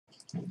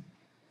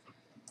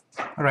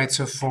All right,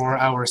 so for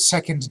our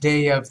second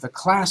day of the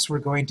class, we're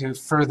going to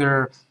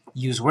further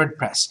use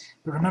WordPress.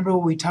 But remember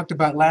what we talked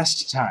about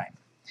last time,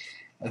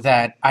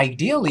 that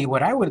ideally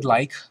what I would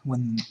like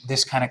when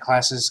this kind of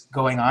class is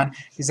going on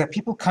is that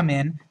people come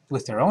in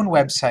with their own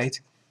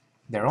website,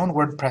 their own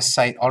WordPress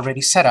site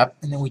already set up,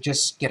 and then we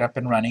just get up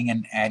and running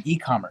and add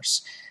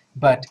e-commerce.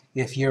 But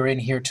if you're in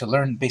here to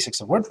learn basics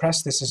of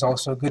WordPress, this is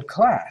also a good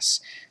class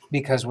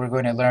because we're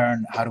going to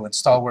learn how to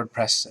install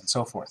WordPress and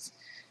so forth.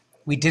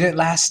 We did it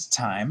last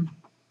time,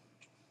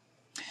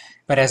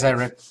 but as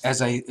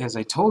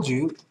I told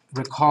you,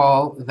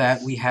 recall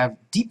that we have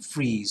deep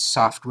freeze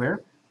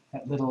software.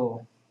 That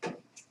little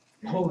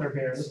polar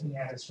bear looking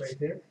at us right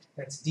there,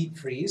 that's deep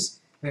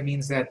freeze. That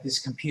means that this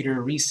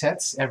computer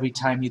resets every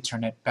time you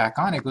turn it back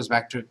on. It goes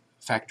back to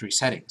factory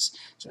settings.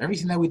 So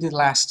everything that we did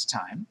last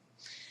time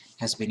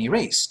has been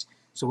erased.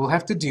 So we'll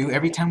have to do,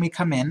 every time we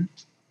come in,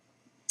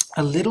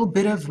 a little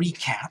bit of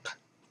recap,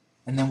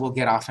 and then we'll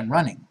get off and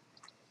running.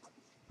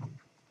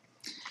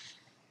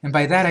 And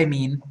by that I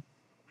mean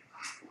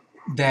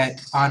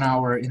that on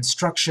our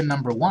instruction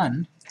number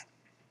 1,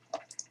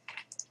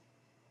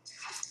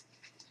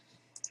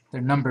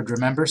 they're numbered,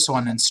 remember? So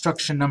on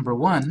instruction number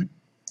 1,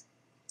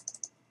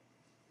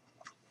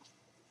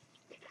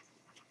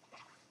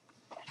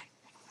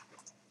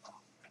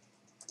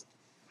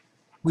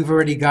 we've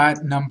already got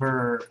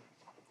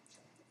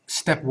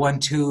step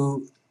 1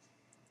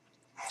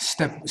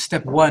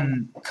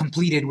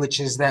 completed, which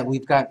is that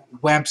we've got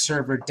WAMP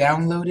server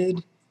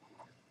downloaded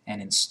and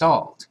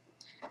installed.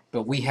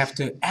 But we have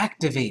to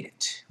activate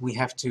it. We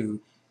have to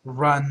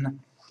run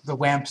the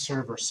WAMP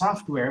server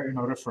software in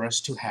order for us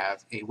to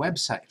have a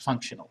website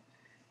functional.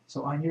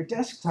 So on your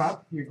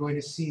desktop, you're going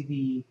to see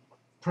the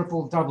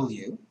purple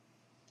W.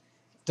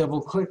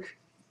 Double-click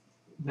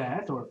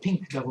that, or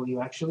pink W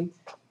actually.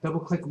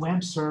 Double-click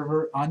WAMP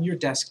server on your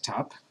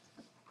desktop.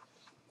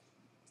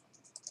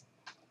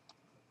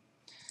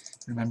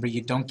 Remember,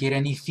 you don't get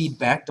any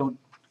feedback. Don't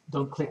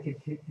click and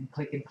click and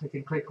click and click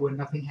and click when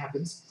nothing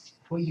happens.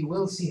 What you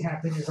will see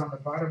happen is on the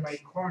bottom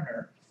right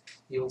corner,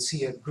 you'll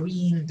see a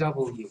green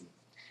W.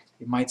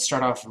 It might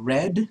start off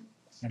red,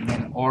 and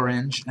then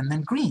orange, and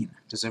then green.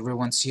 Does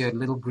everyone see a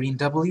little green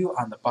W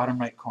on the bottom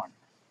right corner?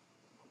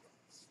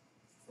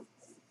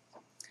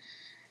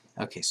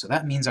 Okay, so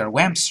that means our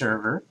WAMP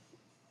server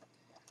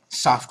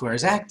software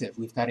is active.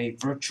 We've got a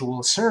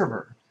virtual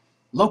server,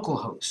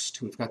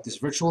 localhost. We've got this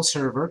virtual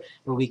server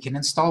where we can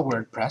install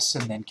WordPress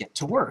and then get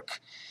to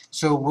work.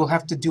 So we'll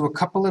have to do a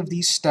couple of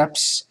these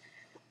steps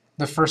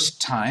the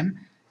first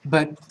time,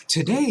 but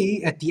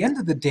today, at the end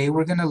of the day,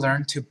 we're going to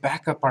learn to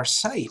back up our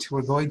site.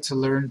 We're going to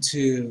learn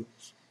to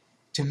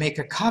make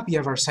a copy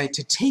of our site,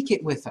 to take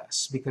it with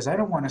us, because I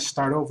don't want to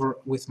start over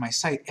with my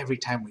site every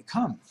time we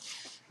come.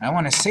 I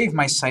want to save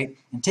my site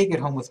and take it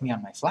home with me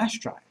on my flash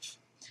drive.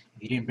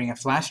 If you didn't bring a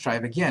flash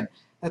drive, again,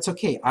 that's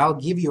okay. I'll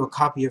give you a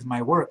copy of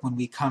my work when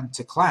we come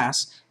to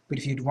class, but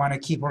if you'd want to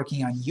keep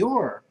working on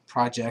your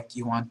project,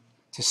 you want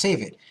to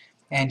save it.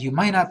 And you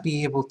might not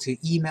be able to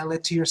email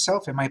it to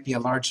yourself. It might be a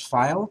large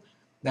file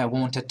that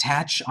won't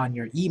attach on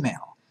your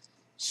email.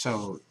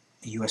 So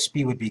a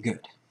USB would be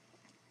good.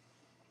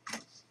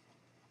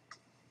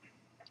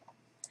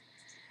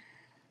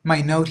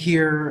 My note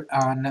here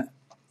on,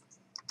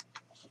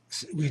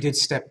 we did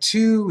step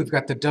 2, we've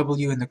got the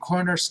W in the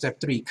corner. Step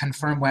 3,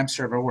 confirm web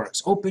server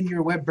works. Open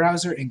your web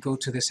browser and go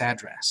to this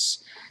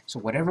address. So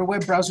whatever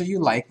web browser you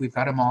like, we've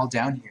got them all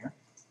down here.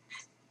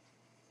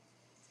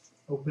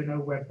 Open a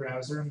web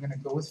browser. I'm going to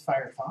go with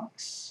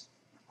Firefox.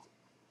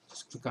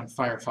 Just click on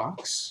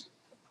Firefox.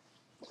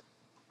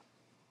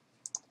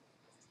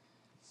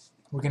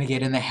 We're going to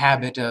get in the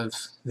habit of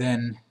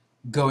then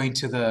going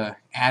to the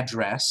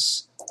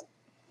address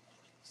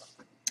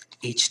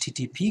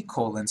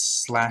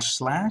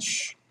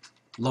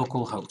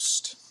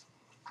http://localhost.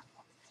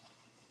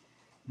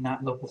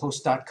 Not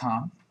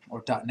localhost.com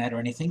or .net or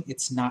anything.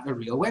 It's not a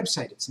real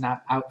website. It's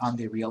not out on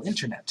the real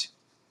internet.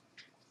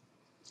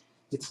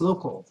 It's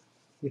local.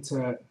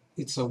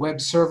 It's a web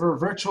server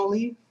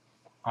virtually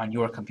on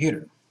your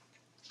computer.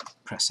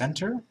 Press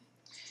enter,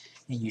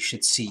 and you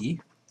should see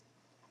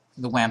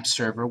the WAMP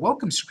server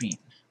welcome screen,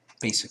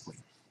 basically.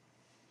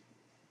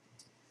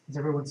 Does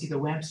everyone see the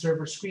WAMP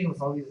server screen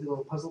with all these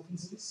little puzzle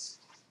pieces?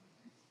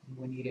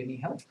 Anyone need any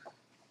help?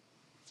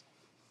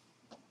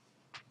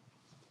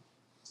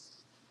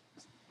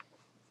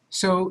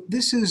 So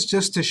this is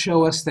just to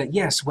show us that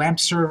yes, WAMP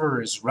server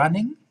is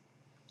running.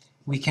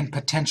 We can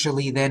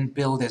potentially then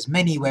build as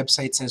many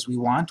websites as we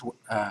want,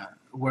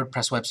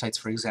 WordPress websites,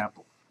 for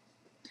example.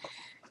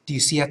 Do you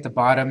see at the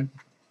bottom,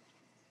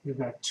 we've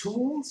got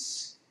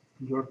tools,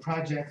 your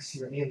projects,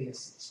 your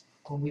aliases.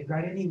 When we've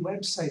got any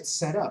websites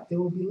set up, they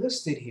will be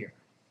listed here.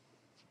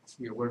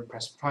 Your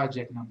WordPress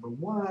project number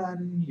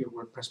 1, your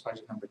WordPress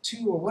project number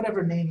 2, or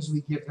whatever names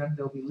we give them,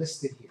 they'll be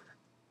listed here.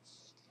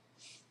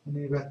 And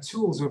then we've got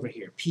tools over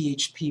here,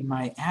 PHP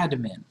My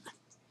Admin.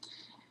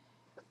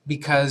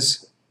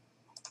 Because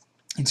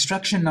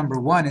instruction number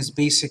 1 is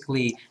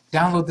basically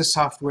download the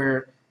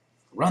software,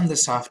 run the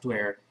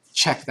software,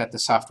 check that the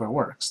software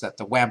works, that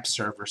the web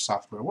server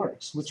software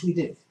works, which we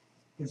did.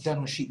 It's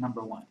done with sheet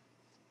number 1.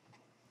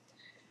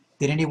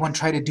 Did anyone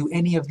try to do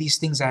any of these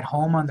things at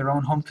home on their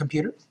own home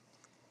computer?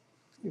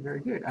 Okay, very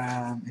good.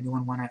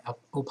 Anyone want to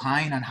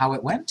opine on how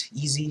it went?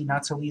 Easy,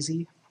 not so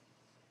easy?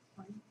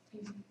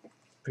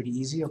 Pretty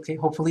easy, okay,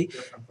 hopefully.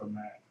 Different from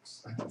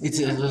Macs. It's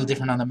a little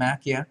different on the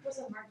Mac, yeah? It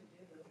wasn't hard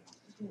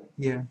to do.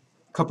 Yeah.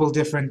 Couple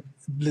different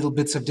little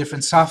bits of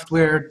different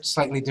software,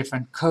 slightly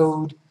different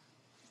code.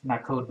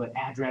 Not code, but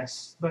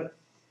address. But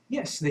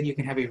yes, then you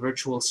can have a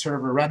virtual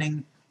server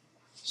running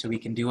so we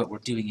can do what we're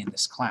doing in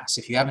this class.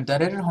 If you haven't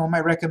done it at home, I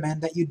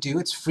recommend that you do.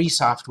 It's free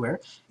software.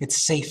 It's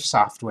safe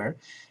software.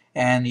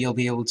 And you'll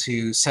be able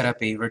to set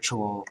up a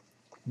virtual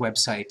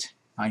website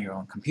on your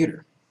own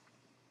computer.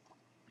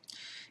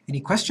 Any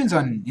questions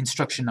on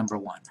instruction number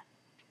 1?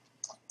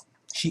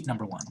 Sheet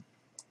number 1.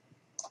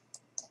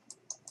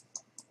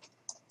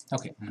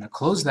 Okay, I'm going to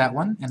close that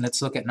one, and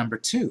let's look at number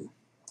 2.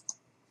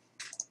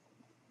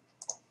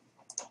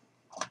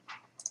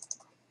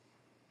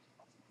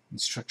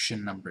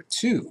 Instruction number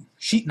 2,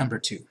 sheet number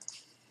 2.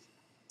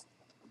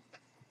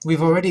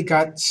 We've already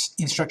got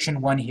instruction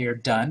 1 here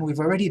done. We've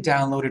already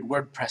downloaded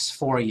WordPress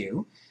for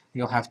you.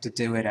 You'll have to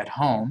do it at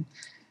home.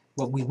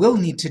 What we will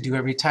need to do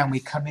every time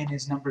we come in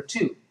is number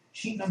 2.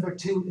 Sheet number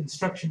 2,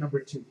 instruction number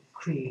 2,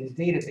 create a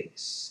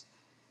database.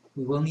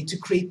 We will need to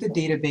create the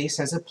database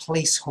as a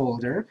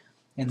placeholder,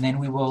 and then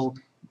we will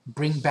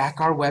bring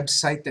back our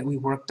website that we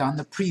worked on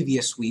the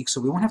previous week.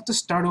 So we won't have to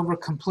start over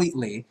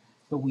completely,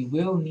 but we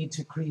will need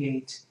to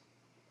create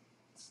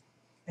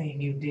a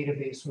new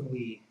database when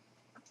we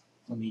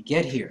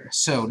get here.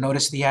 So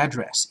notice the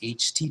address,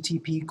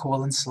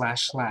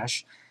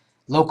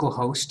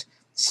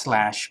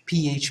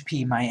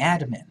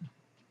 http://localhost/phpMyAdmin.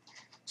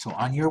 So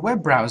on your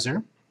web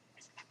browser,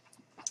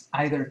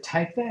 either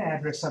type that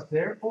address up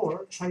there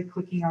or try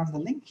clicking on the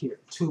link here,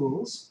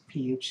 tools,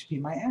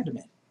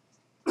 phpMyAdmin.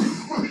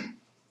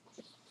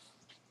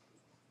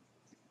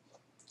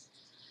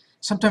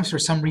 Sometimes for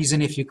some reason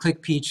if you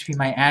click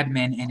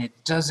phpMyAdmin and it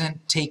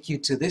doesn't take you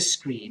to this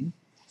screen,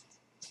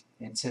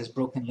 it says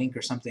broken link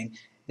or something,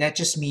 that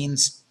just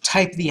means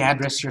type the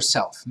address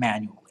yourself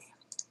manually.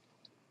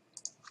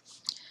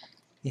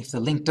 If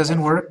the link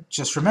doesn't work,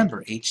 just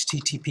remember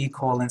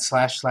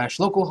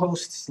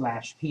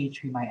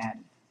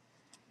http://localhost/phpMyAdmin.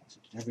 So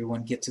did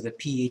everyone get to the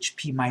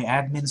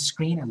phpMyAdmin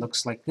screen? It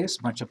looks like this,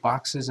 a bunch of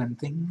boxes and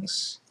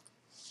things.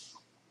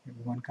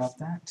 Everyone got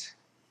that?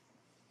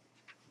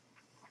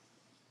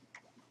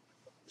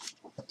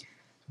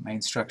 My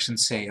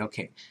instructions say,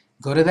 okay,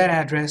 go to that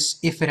address.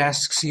 If it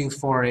asks you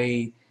for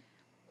a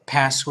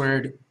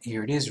password,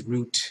 here it is,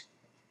 root,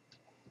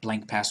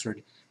 blank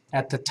password.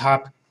 At the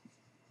top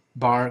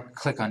bar,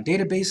 click on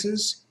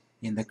Databases.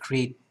 In the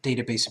Create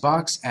Database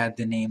box, add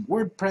the name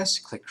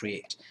WordPress, click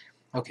Create.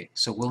 Okay,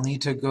 so we'll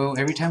need to go,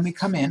 every time we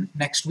come in,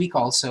 next week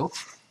also,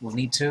 we'll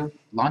need to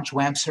launch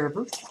WAMP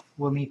server.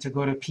 We'll need to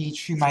go to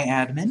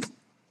phpMyAdmin.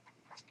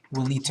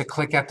 We'll need to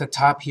click at the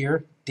top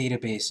here,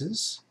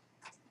 Databases.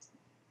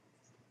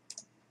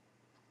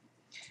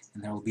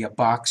 And there will be a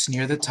box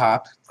near the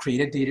top, create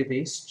a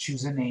database,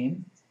 choose a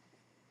name.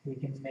 We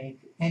can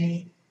make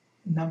any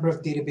number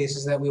of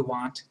databases that we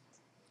want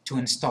to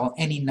install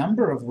any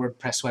number of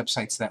WordPress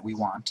websites that we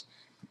want.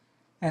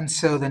 And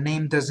so the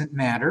name doesn't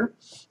matter,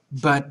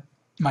 but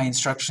my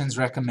instructions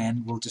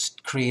recommend we'll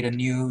just create a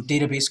new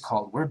database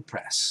called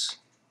WordPress.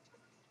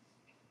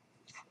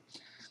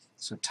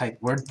 So type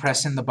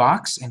WordPress in the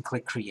box and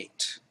click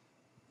Create.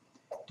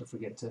 Don't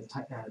forget to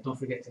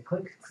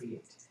click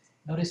Create.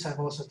 Notice I've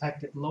also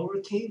typed it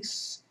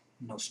lowercase,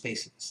 no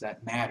spaces.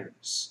 That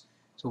matters.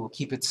 So we'll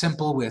keep it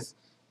simple with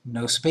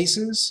no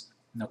spaces,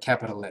 no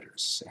capital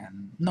letters,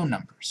 and no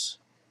numbers.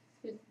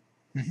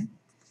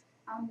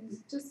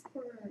 Just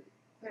for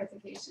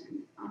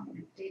clarification,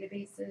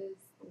 databases,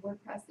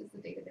 WordPress is the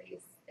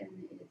database and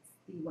it's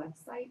the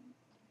website.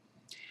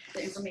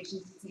 The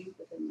information contained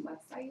within the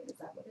website, is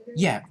that what it is?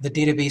 Yeah, the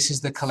database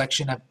is the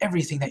collection of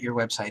everything that your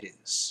website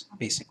is,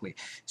 basically.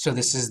 So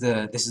this is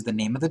the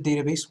name of the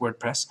database,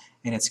 WordPress,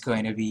 and it's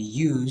going to be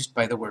used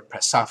by the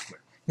WordPress software.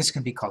 This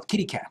can be called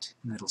Kitty Cat,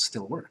 and it'll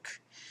still work.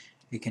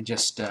 We can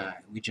just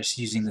we're just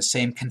using the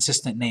same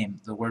consistent name,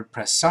 the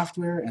WordPress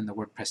software and the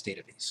WordPress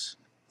database.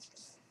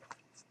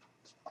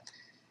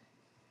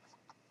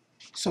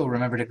 So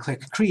remember to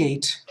click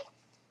Create.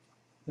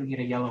 You'll get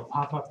a yellow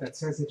pop-up that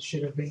says it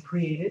should have been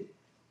created.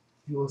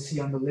 You will see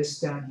on the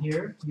list down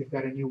here, you've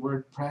got a new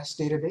WordPress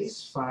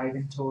database, 5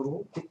 in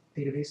total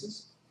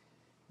databases.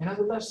 And on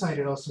the left side,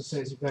 it also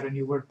says you've got a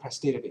new WordPress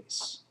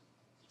database.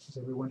 Does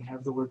everyone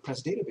have the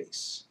WordPress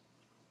database?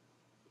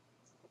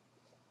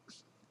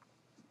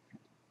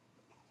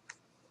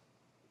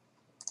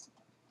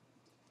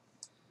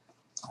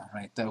 All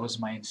right, that was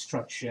my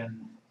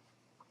instruction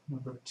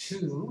number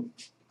 2.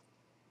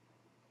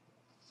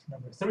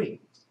 Number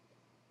 3.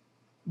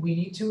 We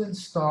need to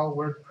install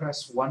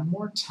WordPress one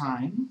more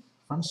time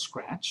from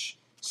scratch,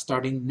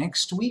 starting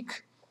next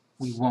week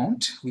We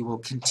won't. We will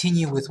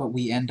continue with what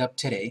we end up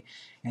today.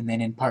 And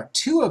then in part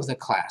 2 of the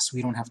class,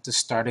 we don't have to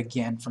start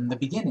again from the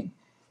beginning.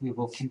 We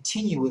will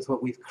continue with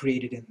what we've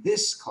created in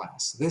this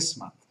class, this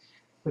month.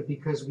 But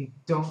because we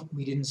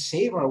didn't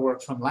save our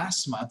work from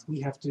last month, we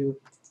have to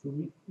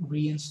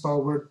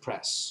reinstall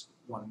WordPress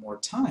one more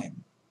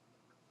time.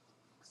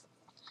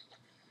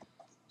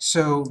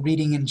 So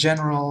reading in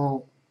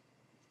general,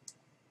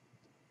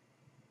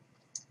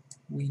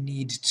 we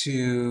need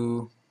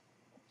to,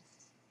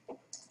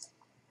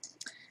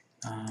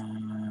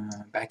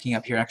 backing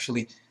up here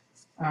actually,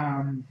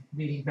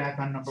 reading back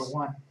on number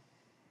 1.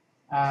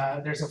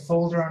 There's a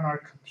folder on our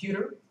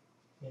computer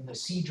in the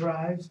C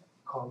drive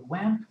called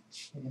WAMP,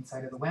 and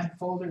inside of the WAMP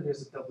folder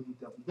there's a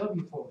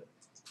www folder.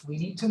 We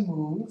need to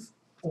move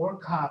or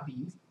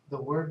copy the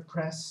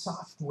WordPress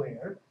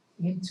software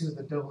into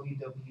the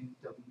www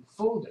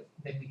folder.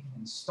 Then we can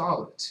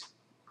install it.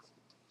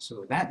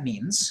 So that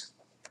means,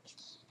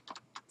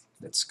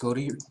 let's go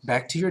to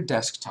back to your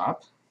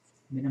desktop,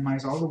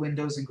 minimize all the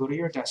windows and go to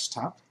your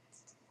desktop.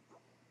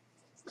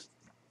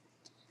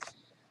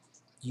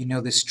 You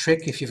know this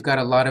trick, if you've got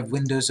a lot of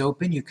windows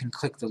open, you can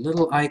click the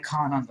little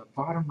icon on the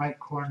bottom right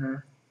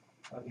corner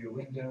of your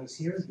windows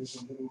here. There's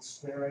a little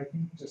square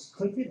icon. Just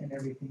click it and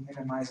everything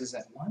minimizes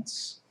at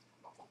once.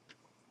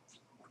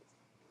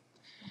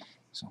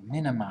 So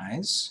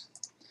minimize,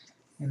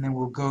 and then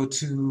we'll go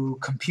to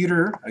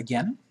computer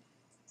again.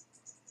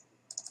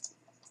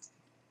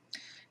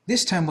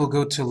 This time we'll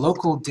go to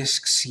local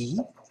disk C.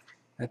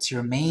 That's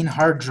your main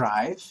hard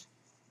drive,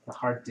 the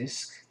hard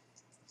disk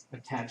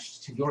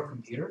attached to your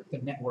computer. The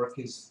network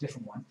is a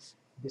different one.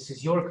 This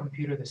is your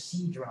computer, the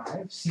C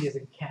drive. C as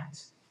in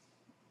cat.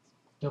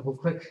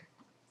 Double-click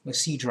the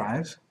C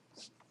drive.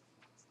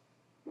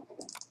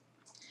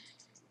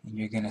 And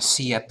you're going to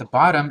see at the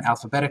bottom,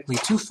 alphabetically,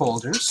 2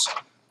 folders.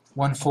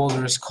 One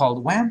folder is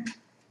called WAMP,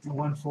 and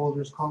one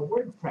folder is called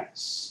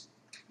WordPress.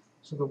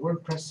 So the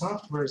WordPress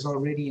software is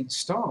already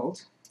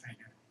installed. I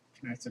know.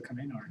 Can I still come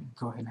in, or?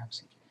 Go ahead and have a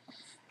seat.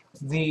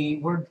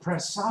 The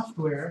WordPress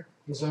software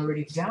is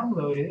already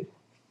downloaded,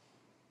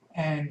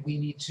 and we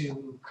need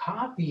to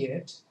copy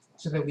it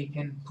so that we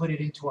can put it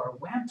into our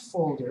WAMP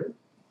folder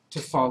to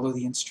follow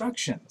the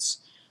instructions.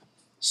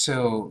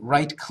 So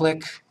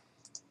right-click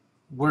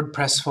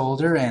WordPress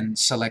folder and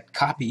select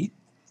copy.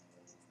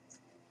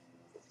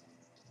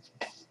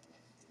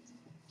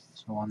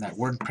 So on that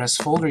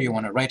WordPress folder, you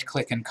want to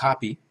right-click and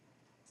copy.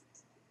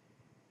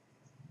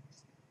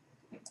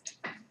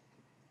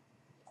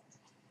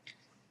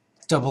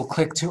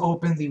 Double-click to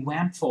open the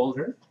WAMP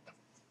folder.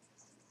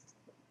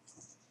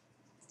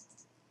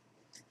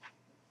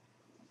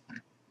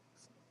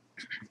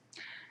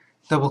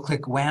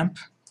 Double-click WAMP.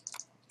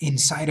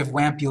 Inside of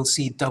WAMP, you'll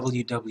see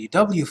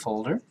www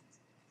folder.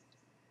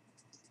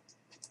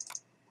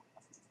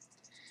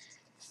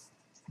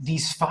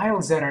 These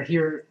files that are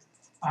here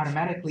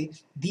automatically,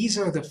 these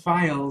are the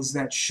files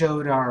that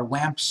showed our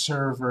WAMP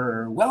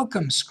server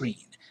welcome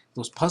screen.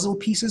 Those puzzle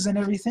pieces and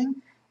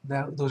everything,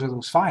 those are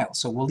those files.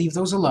 So we'll leave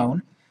those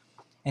alone.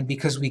 And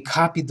because we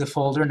copied the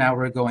folder, now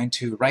we're going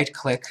to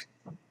right-click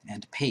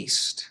and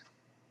paste.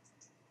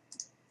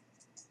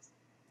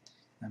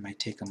 That might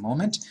take a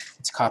moment.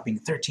 It's copying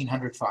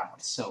 1,300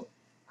 files. So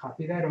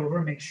copy that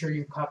over. Make sure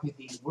you copy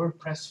the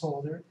WordPress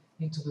folder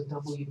into the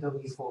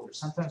www folder.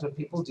 Sometimes what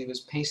people do is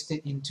paste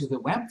it into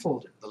the WAMP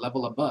folder, the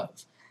level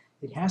above.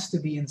 It has to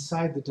be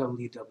inside the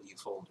www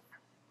folder.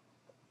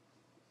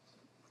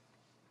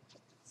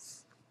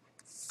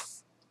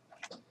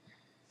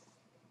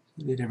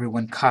 Did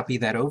everyone copy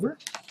that over?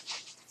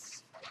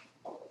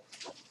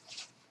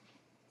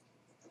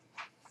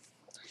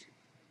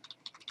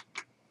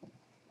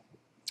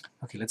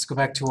 Okay, let's go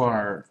back to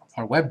our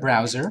web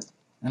browser,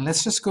 and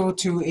let's just go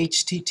to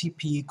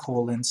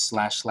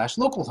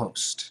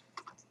http://localhost.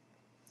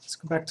 Let's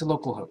go back to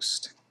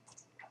localhost.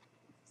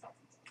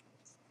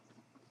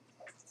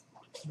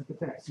 Look at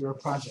that, your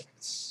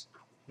projects.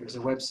 Here's a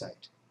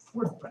website,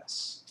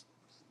 WordPress.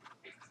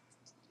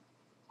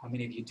 How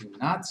many of you do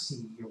not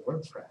see your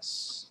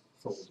WordPress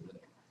folder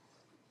there?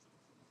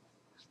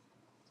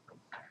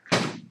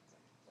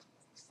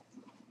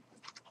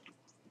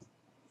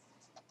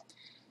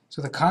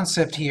 So the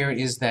concept here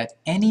is that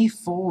any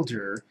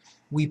folder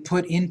we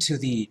put into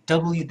the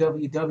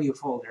www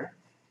folder,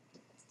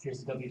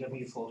 here's the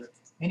www folder,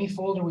 any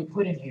folder we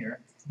put in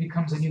here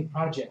becomes a new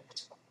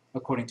project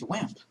according to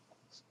WAMP.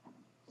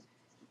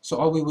 So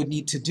all we would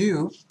need to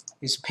do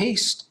is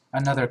paste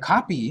another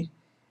copy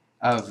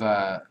of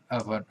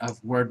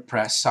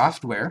WordPress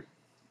software.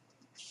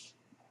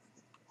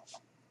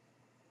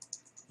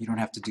 You don't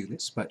have to do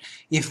this, but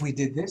if we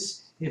did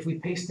this, if we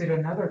pasted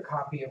another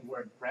copy of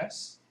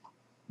WordPress,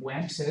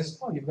 WAMP says,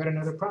 oh, you've got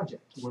another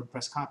project,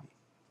 WordPress copy.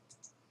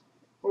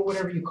 Or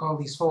whatever you call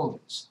these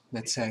folders.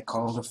 Let's say I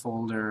call the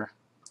folder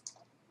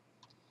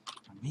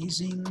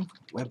Amazing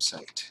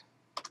Website.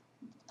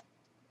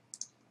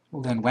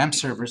 Well, then WAMP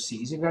server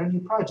sees you've got a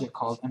new project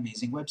called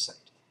Amazing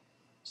Website.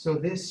 So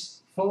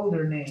this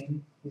folder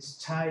name is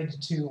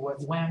tied to what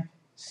WAMP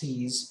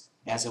sees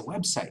as a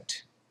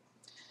website.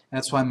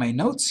 That's why my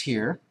notes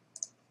here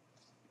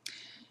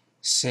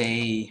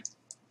say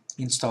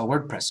install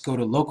WordPress. Go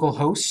to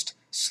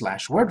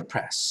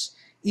localhost/WordPress.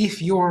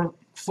 If your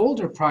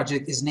folder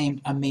project is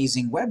named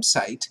Amazing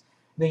Website,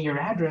 then your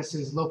address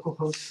is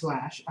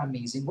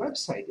localhost/Amazing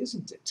Website,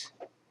 isn't it?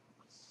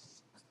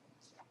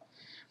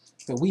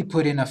 So we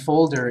put in a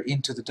folder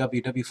into the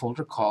www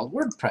folder called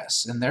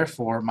WordPress, and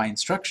therefore my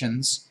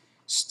instructions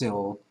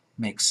still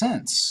make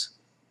sense.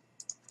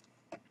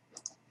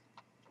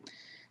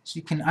 So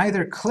you can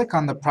either click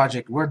on the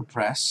project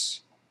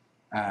WordPress.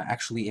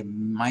 Actually, it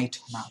might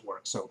not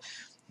work. So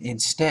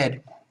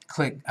instead,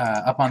 click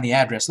up on the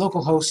address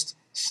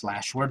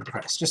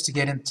localhost/WordPress just to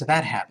get into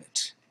that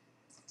habit.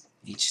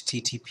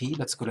 HTTP,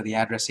 let's go to the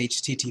address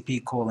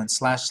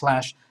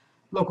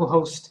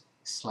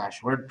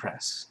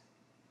http://localhost/WordPress.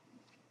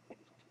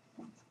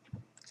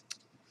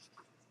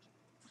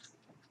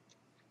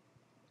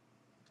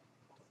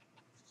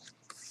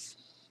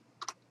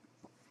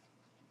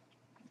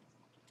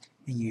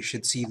 And you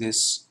should see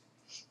this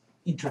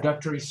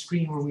introductory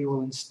screen where we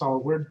will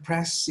install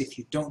WordPress. If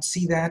you don't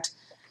see that,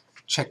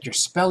 check your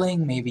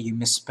spelling. Maybe you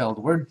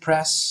misspelled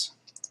WordPress.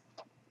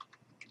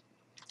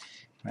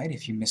 Right?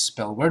 If you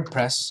misspell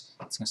WordPress,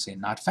 it's going to say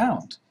not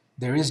found.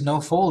 There is no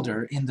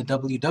folder in the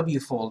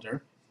www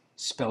folder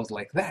spelled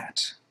like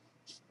that.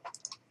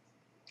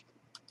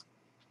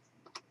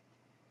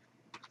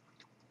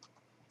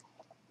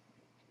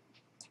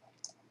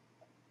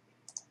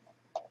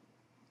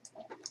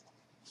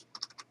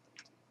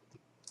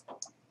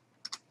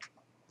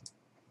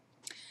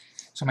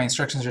 So my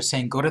instructions are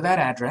saying go to that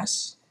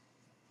address.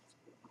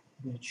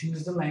 I'm going to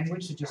choose the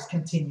language to just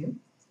continue.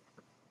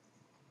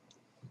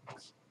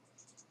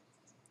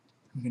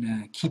 I'm going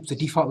to keep the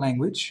default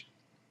language.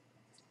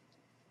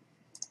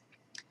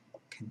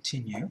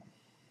 Continue.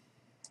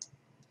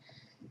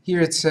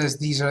 Here it says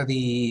these are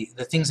the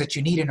things that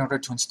you need in order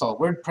to install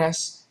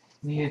WordPress.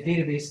 We need a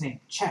database name.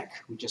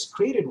 Check. We just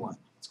created one.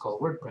 It's called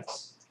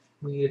WordPress.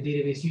 We need a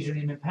database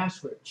username and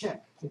password.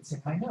 Check. It's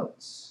in my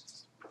notes.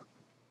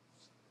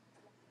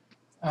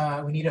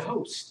 We need a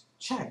host.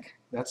 Check.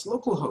 That's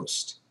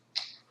localhost.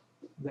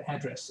 The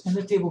address. And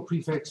the table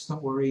prefix,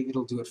 don't worry,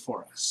 it'll do it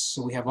for us.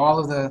 So we have all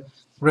of the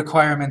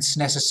requirements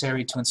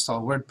necessary to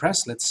install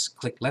WordPress. Let's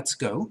click Let's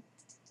Go.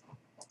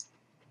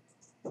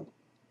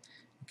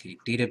 Okay,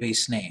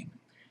 database name.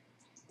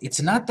 It's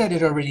not that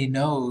it already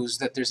knows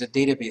that there's a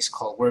database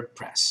called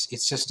WordPress.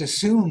 It just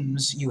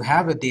assumes you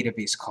have a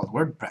database called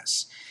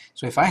WordPress.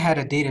 So if I had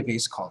a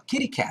database called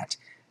KittyCat,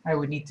 I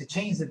would need to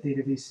change the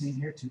database name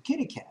here to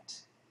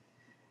KittyCat.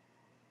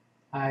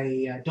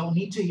 I don't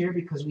need to here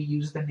because we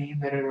use the name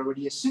that it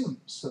already assumes,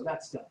 so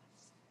that's done.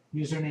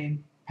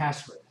 Username,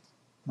 password.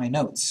 My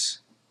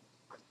notes.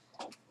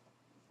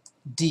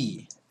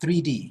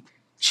 3D.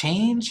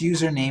 Change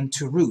username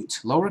to root.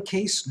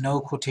 Lowercase,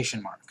 no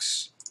quotation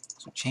marks.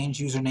 So change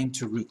username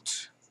to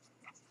root.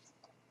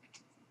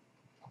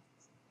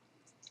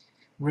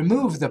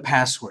 Remove the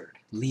password.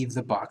 Leave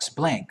the box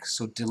blank.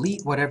 So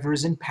delete whatever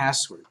is in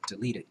password.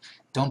 Delete it.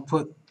 Don't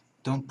put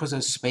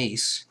a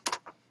space,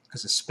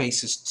 because a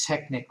space is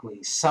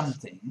technically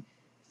something.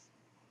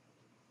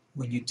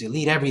 When you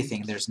delete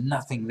everything, there's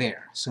nothing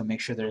there. So make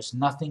sure there's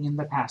nothing in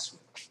the password.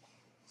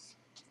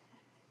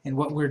 And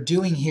what we're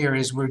doing here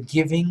is we're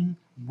giving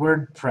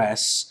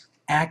WordPress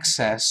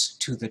access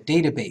to the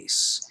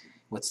database.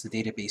 What's the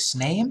database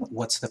name?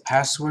 What's the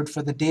password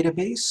for the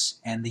database?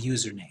 And the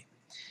username.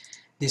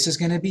 This is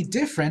going to be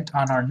different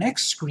on our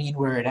next screen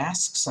where it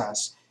asks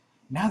us,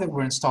 now that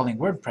we're installing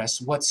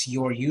WordPress, what's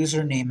your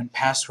username and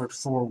password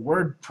for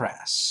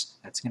WordPress?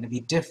 That's going to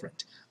be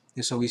different.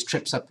 This always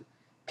trips up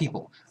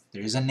people.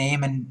 There is a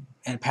name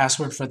and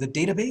password for the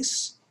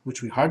database,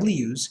 which we hardly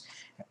use,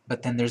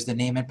 but then there's the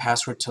name and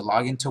password to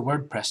log into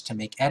WordPress to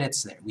make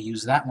edits there. We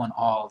use that one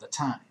all the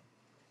time.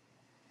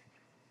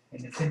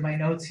 And it's in my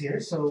notes here,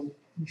 so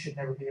we should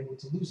never be able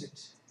to lose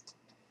it.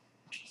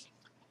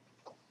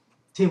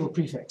 Table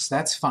prefix,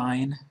 that's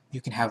fine.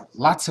 You can have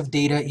lots of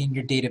data in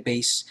your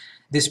database.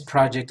 This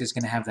project is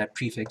going to have that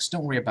prefix.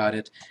 Don't worry about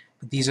it.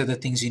 But these are the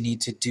things you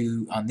need to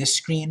do on this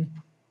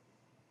screen.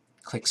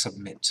 Click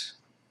Submit.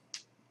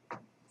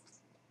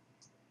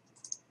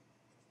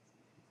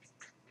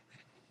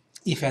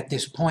 If at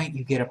this point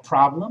you get a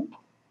problem,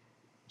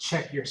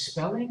 check your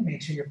spelling,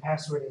 make sure your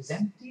password is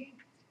empty.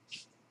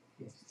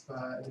 If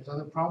there's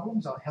other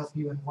problems, I'll help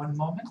you in one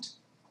moment.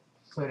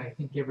 But I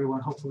think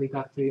everyone hopefully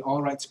got the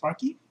all right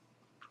Sparky.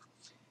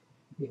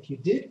 If you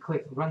did,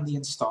 click Run the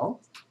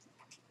install.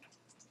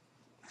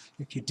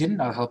 If you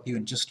didn't, I'll help you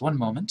in just one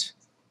moment.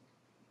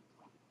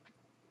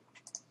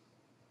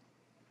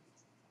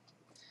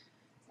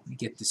 We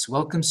get this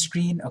welcome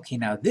screen. Okay,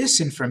 now this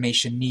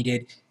information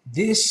needed,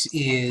 this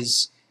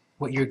is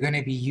what you're going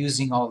to be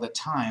using all the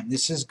time.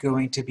 This is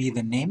going to be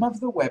the name of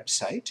the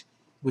website,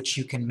 which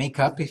you can make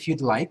up if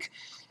you'd like.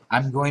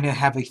 I'm going to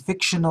have a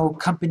fictional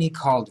company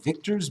called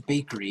Victor's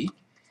Bakery.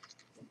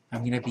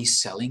 I'm going to be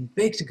selling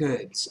baked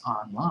goods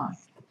online.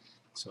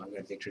 So I've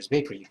got Victor's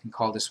Bakery. You can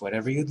call this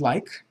whatever you'd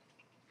like.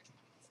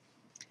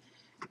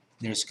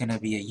 There's going to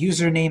be a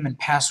username and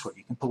password.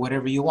 You can put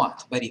whatever you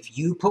want. But if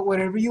you put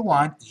whatever you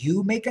want,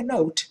 you make a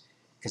note,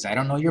 because I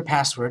don't know your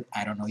password,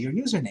 I don't know your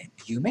username.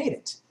 You made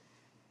it.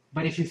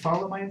 But if you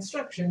follow my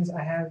instructions,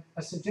 I have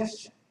a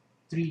suggestion.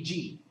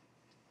 3G.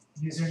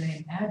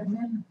 Username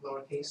admin,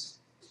 lowercase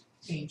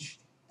h,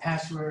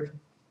 password,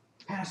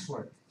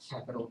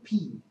 capital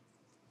P.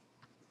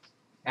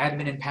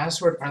 Admin and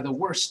password are the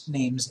worst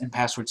names and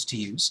passwords to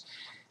use.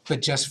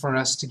 But just for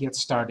us to get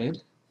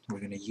started, we're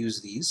going to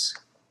use these.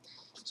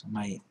 So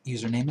my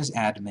username is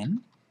admin,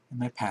 and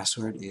my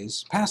password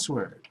is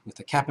password with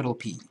a capital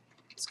P.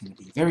 It's going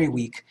to be very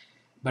weak,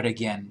 but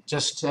again,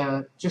 just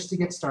to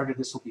get started,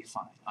 this will be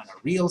fine. On a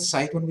real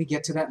site, when we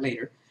get to that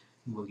later,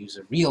 we will use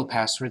a real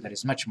password that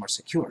is much more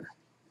secure.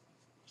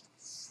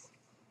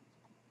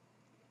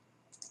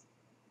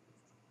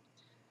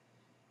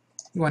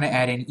 You want to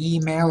add an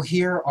email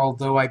here,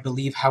 although I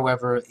believe,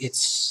 however,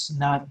 it's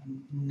not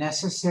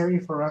necessary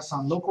for us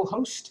on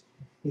localhost.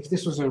 If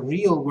this was a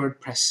real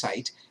WordPress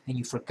site and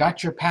you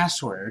forgot your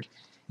password,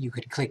 you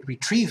could click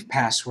Retrieve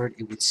Password.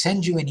 It would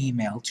send you an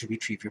email to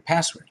retrieve your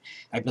password.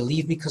 I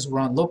believe because we're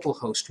on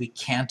localhost, we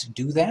can't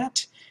do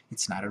that.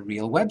 It's not a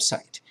real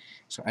website.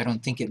 So I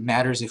don't think it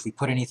matters if we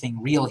put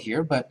anything real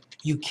here, but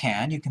you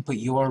can. You can put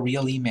your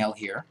real email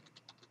here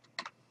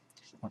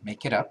or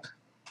make it up.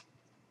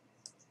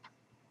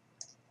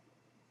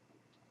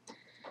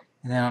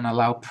 And then on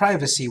Allow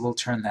Privacy, we'll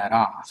turn that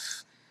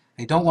off.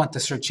 I don't want the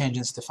search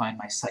engines to find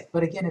my site.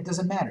 But again, it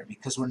doesn't matter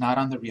because we're not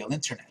on the real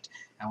internet.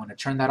 I want to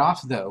turn that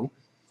off, though,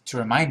 to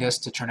remind us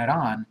to turn it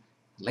on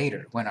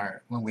later when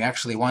we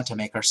actually want to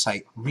make our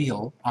site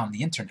real on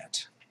the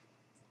internet.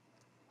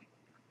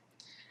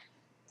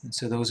 And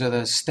so those are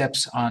the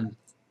steps on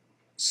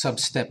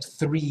sub-step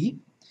 3.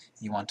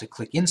 You want to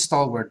click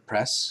Install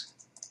WordPress.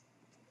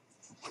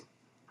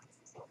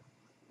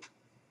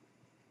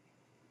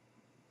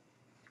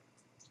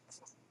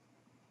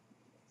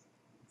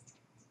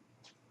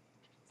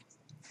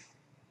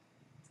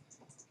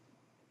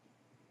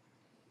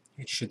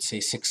 It should say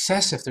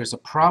success. If there's a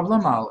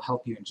problem, I'll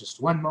help you in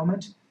just one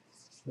moment.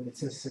 But it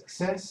says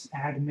success,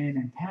 admin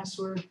and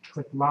password.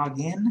 Click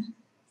login.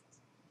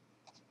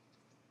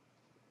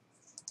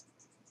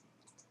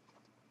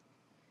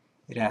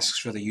 It asks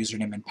for the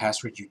username and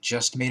password you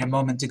just made a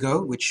moment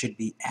ago, which should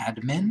be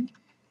admin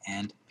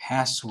and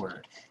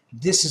password.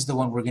 This is the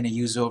one we're going to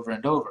use over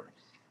and over.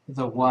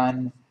 The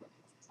one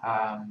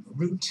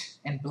root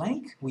and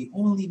blank, we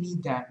only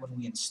need that when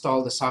we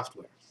install the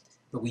software.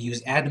 But we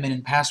use admin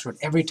and password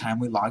every time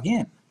we log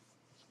in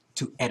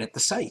to edit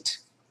the site.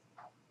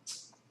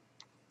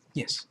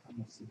 Yes?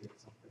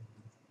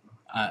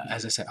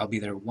 As I said, I'll be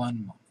there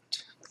one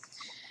moment.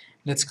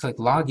 Let's click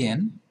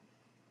Login.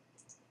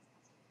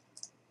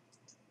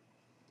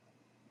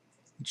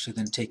 It should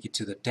then take you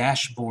to the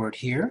dashboard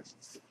here.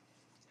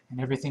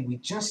 And everything we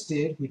just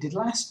did, we did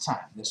last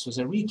time. This was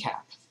a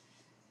recap.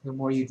 The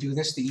more you do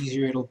this, the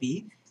easier it'll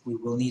be. We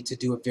will need to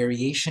do a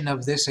variation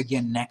of this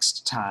again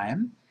next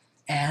time,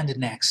 and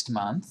next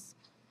month,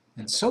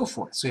 and so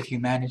forth. So if you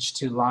manage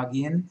to log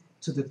in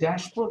to the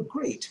dashboard,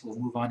 great. We'll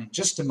move on in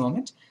just a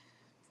moment.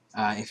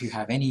 If you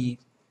have any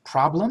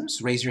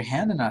problems, raise your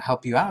hand and I'll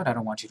help you out. I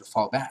don't want you to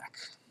fall back,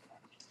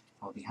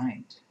 fall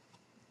behind.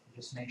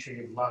 Just make sure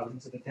you've logged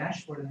into the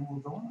dashboard and then we'll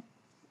go on.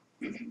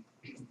 Did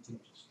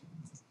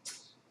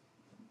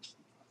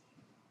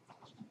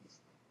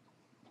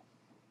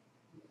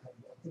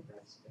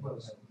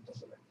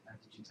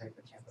you type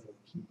the capital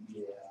P?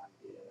 Yeah,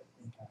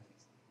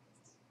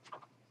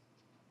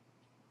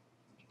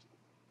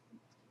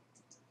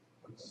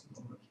 What's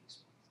lowercase?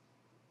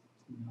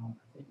 no,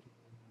 I think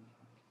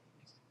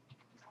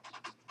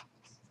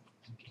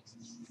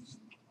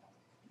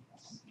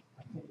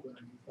when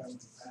you go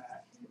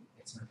back,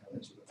 It's not going to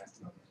let you go back to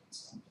login and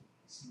stuff.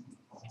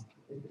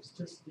 it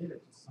just did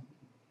it to something.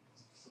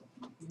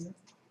 Here.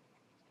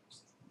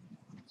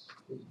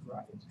 It's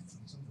right.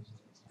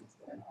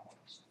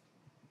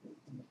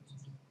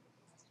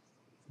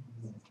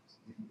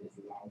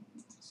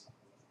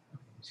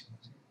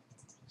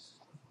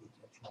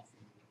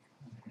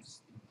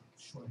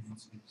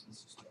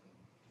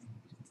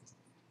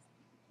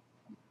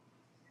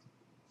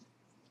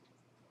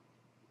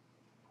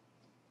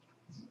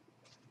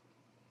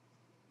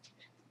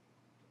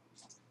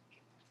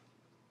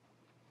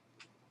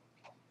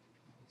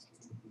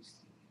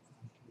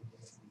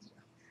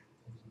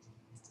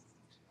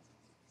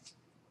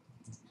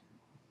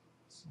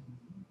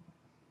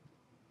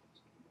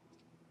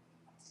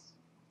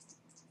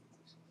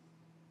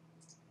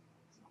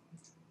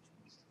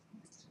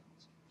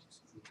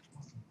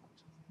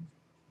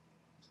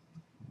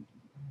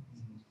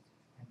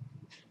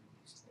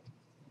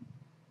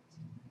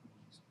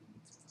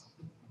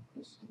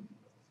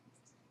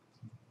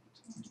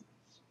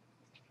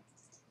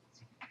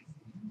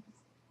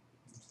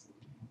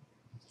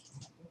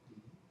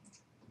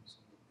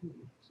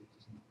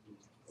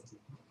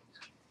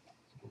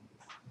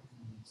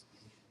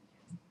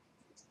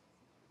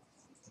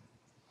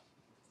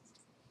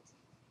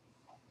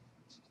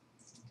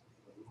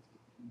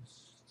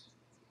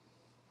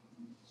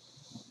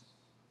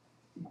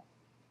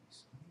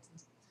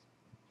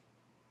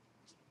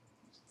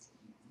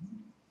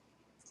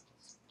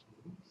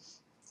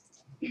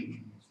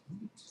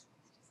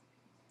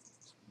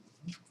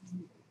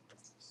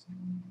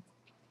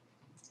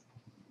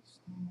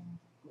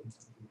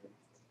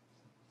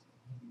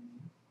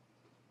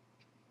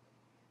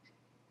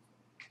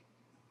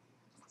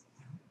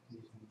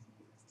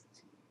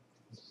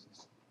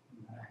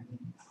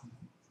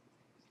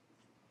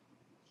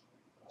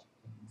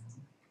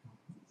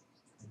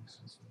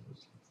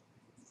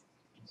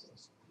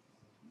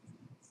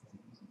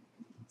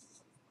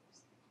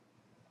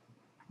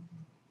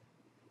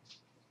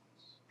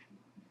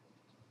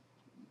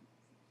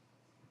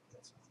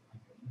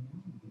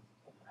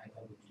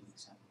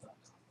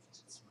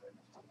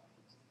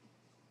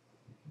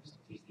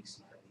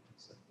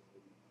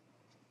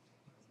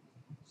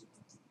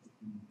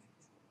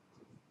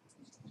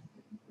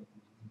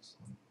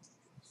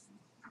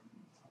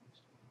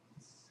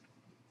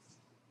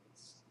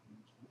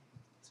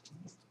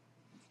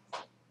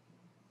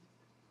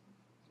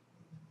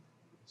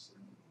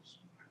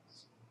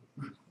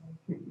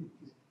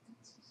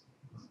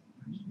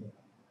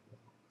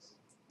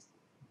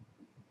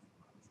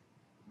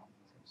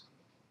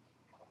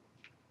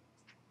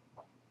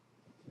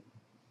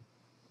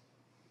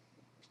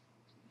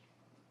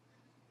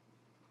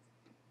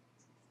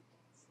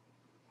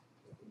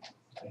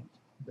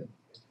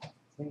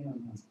 Bring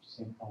on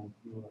same phone,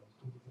 you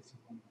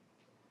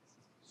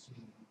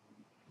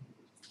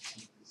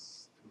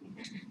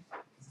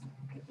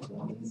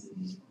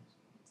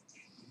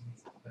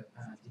But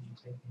did you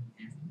type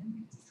in admin?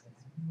 Did you try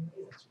admin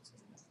already? That's what's in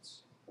the notes.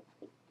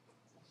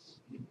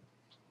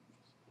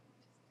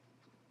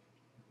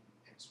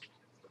 Password.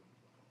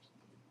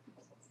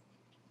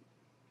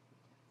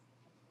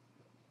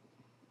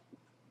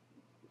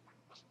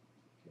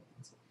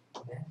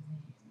 That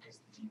name is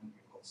the name of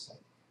your whole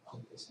site.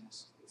 What this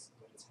asks is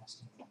what it's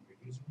asking on your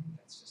username,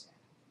 that's just admin.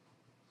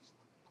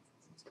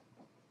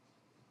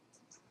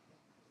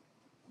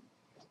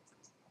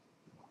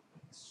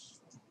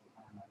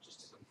 Just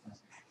to confirm,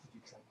 did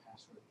you try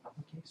password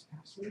uppercase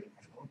password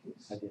and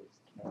lowercase? I did,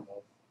 try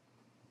both.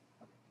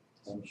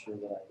 I'm sure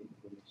that I would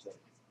use that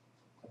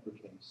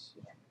uppercase,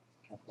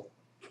 capital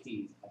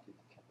P, I did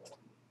capital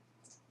P.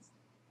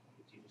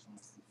 Do you just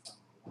want to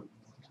confirm one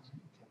more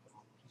time?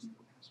 Capital P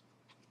for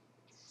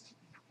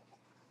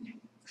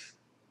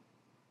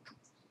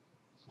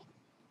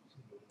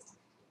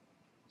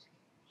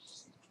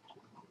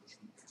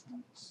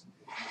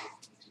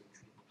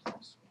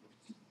password.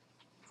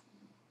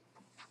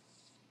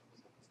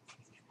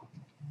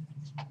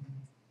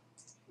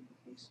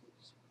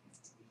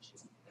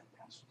 That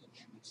password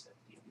again makes that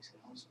database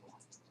can also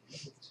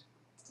delete it.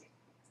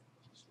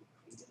 Just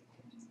create it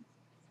again.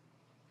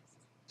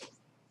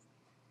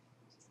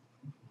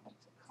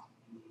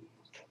 Copy the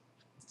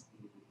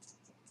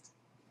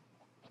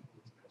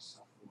WordPress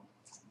software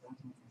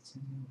document that's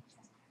in there. We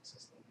can't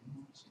access that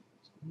anymore, so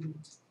delete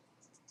it.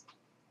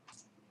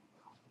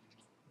 Copy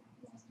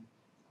that one.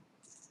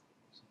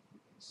 So we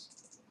can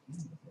start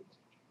again with it.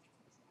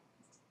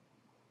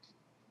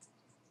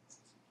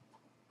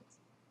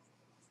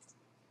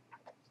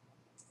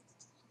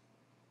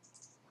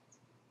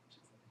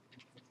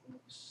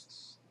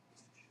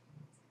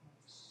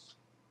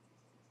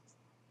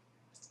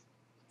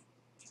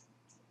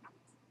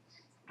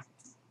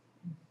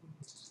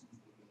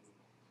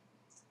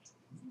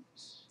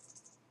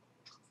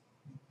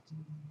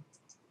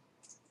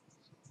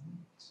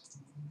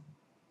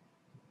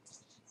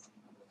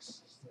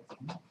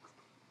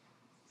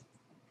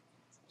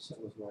 So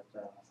it was what,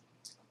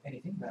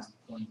 Anything that's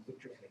going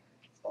Victor A.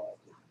 oh, I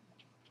did.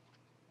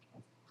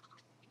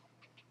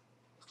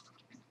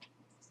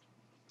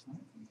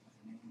 Alright,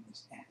 the name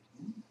is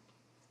admin.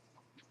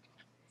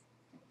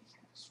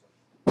 Password.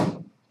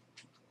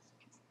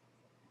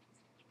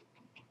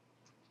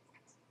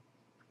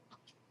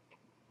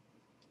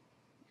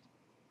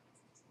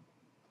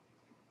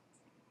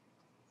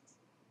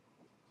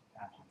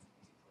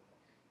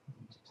 You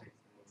need to type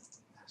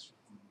the password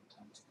one more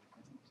time to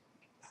confirm it.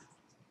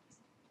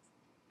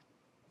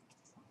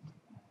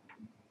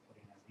 Put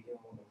in a real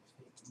or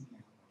fake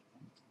email.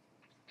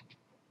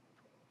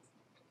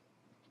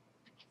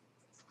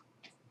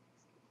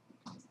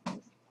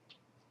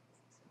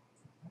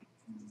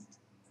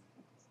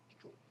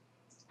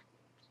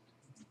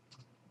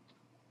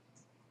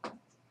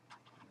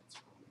 That's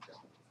where we go.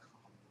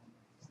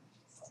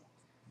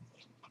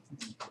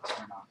 And you can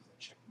turn off the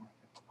check mark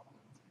at the bottom.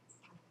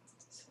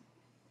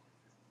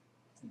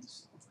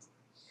 Install.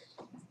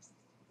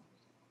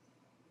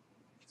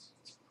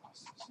 It's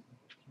processing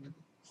here.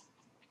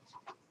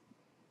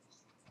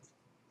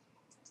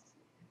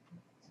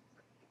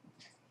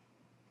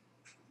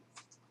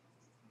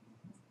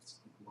 Let's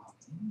click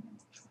login and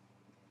we'll try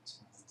and get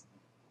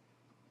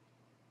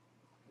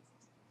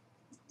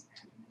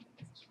admin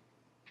password.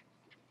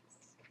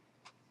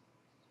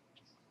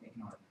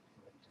 Ignore it.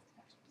 Go ahead and type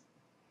password.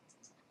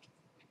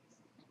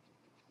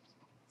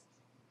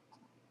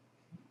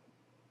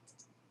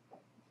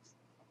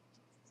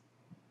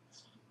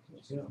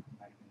 Zero.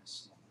 Might have been a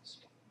small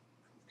mistake.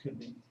 Could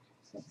be.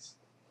 Thanks.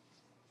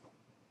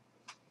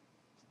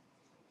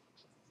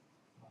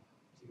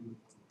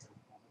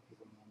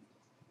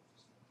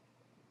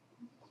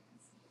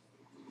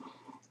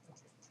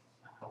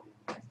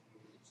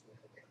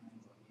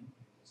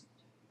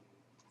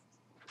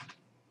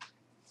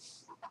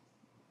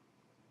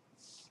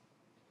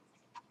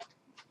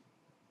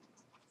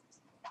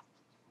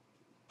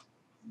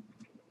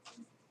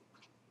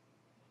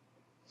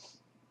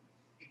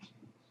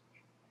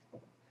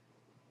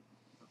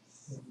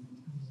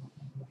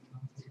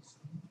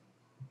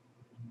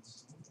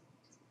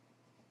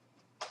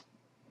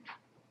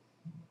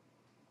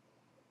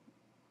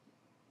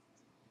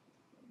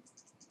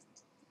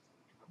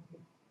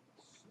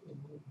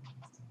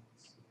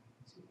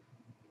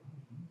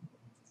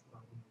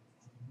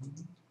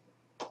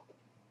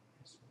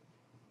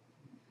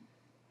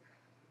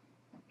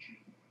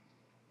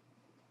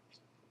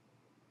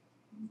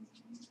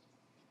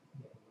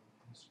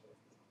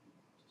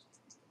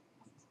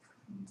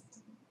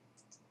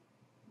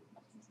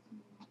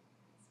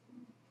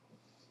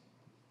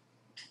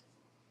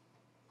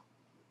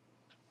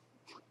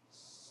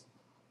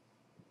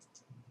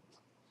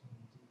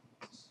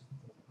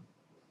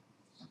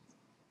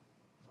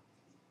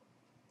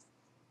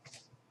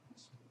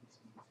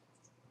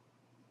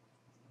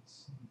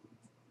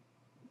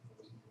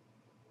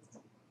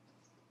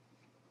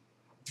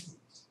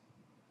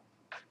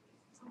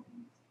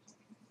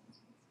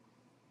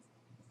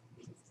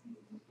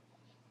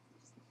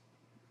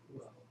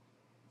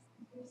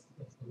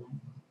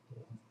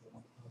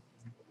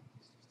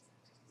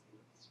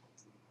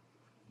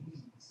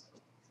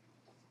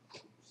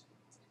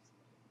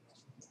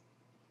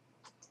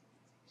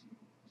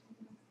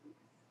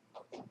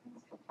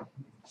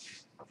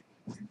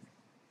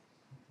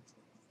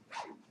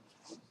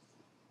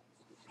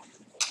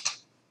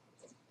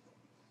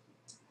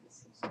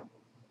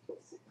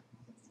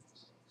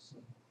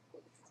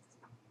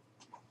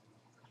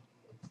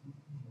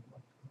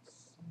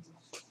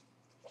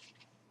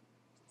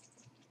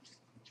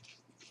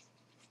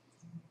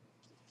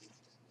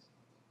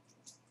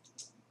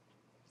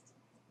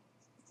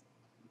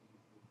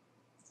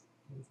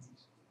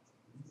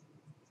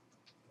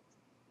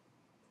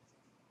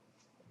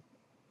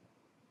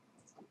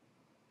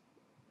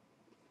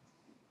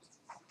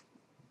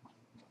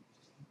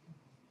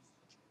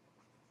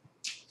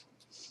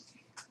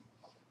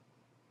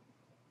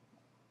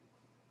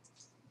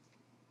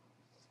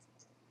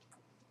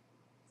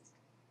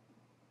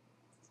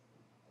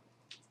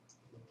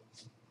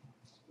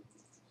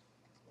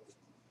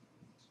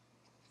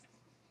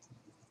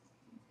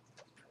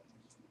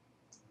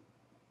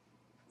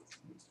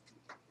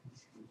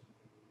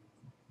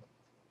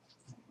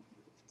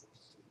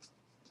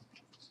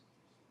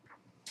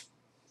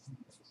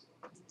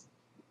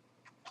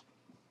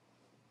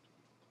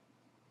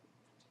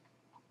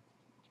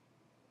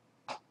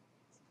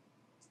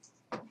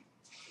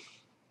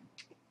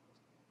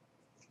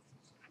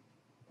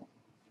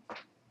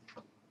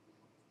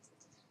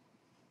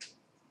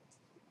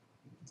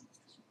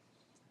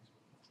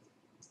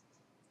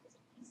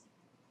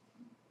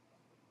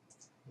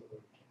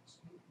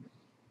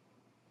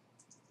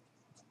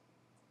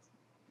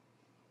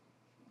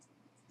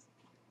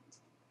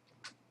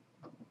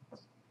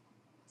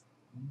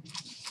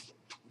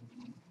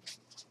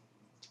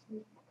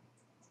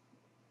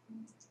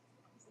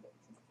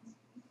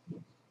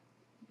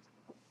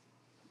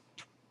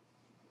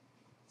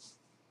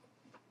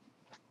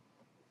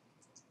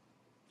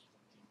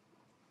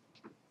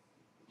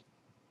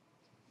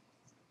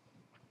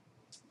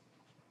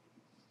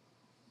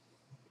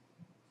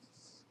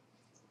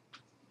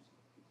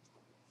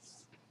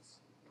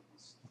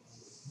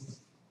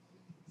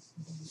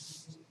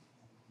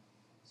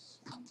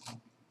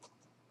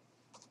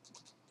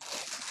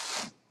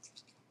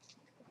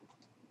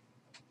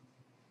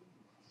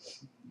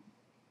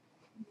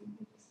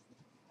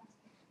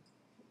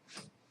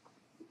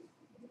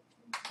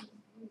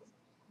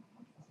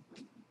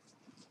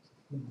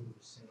 when we were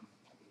saying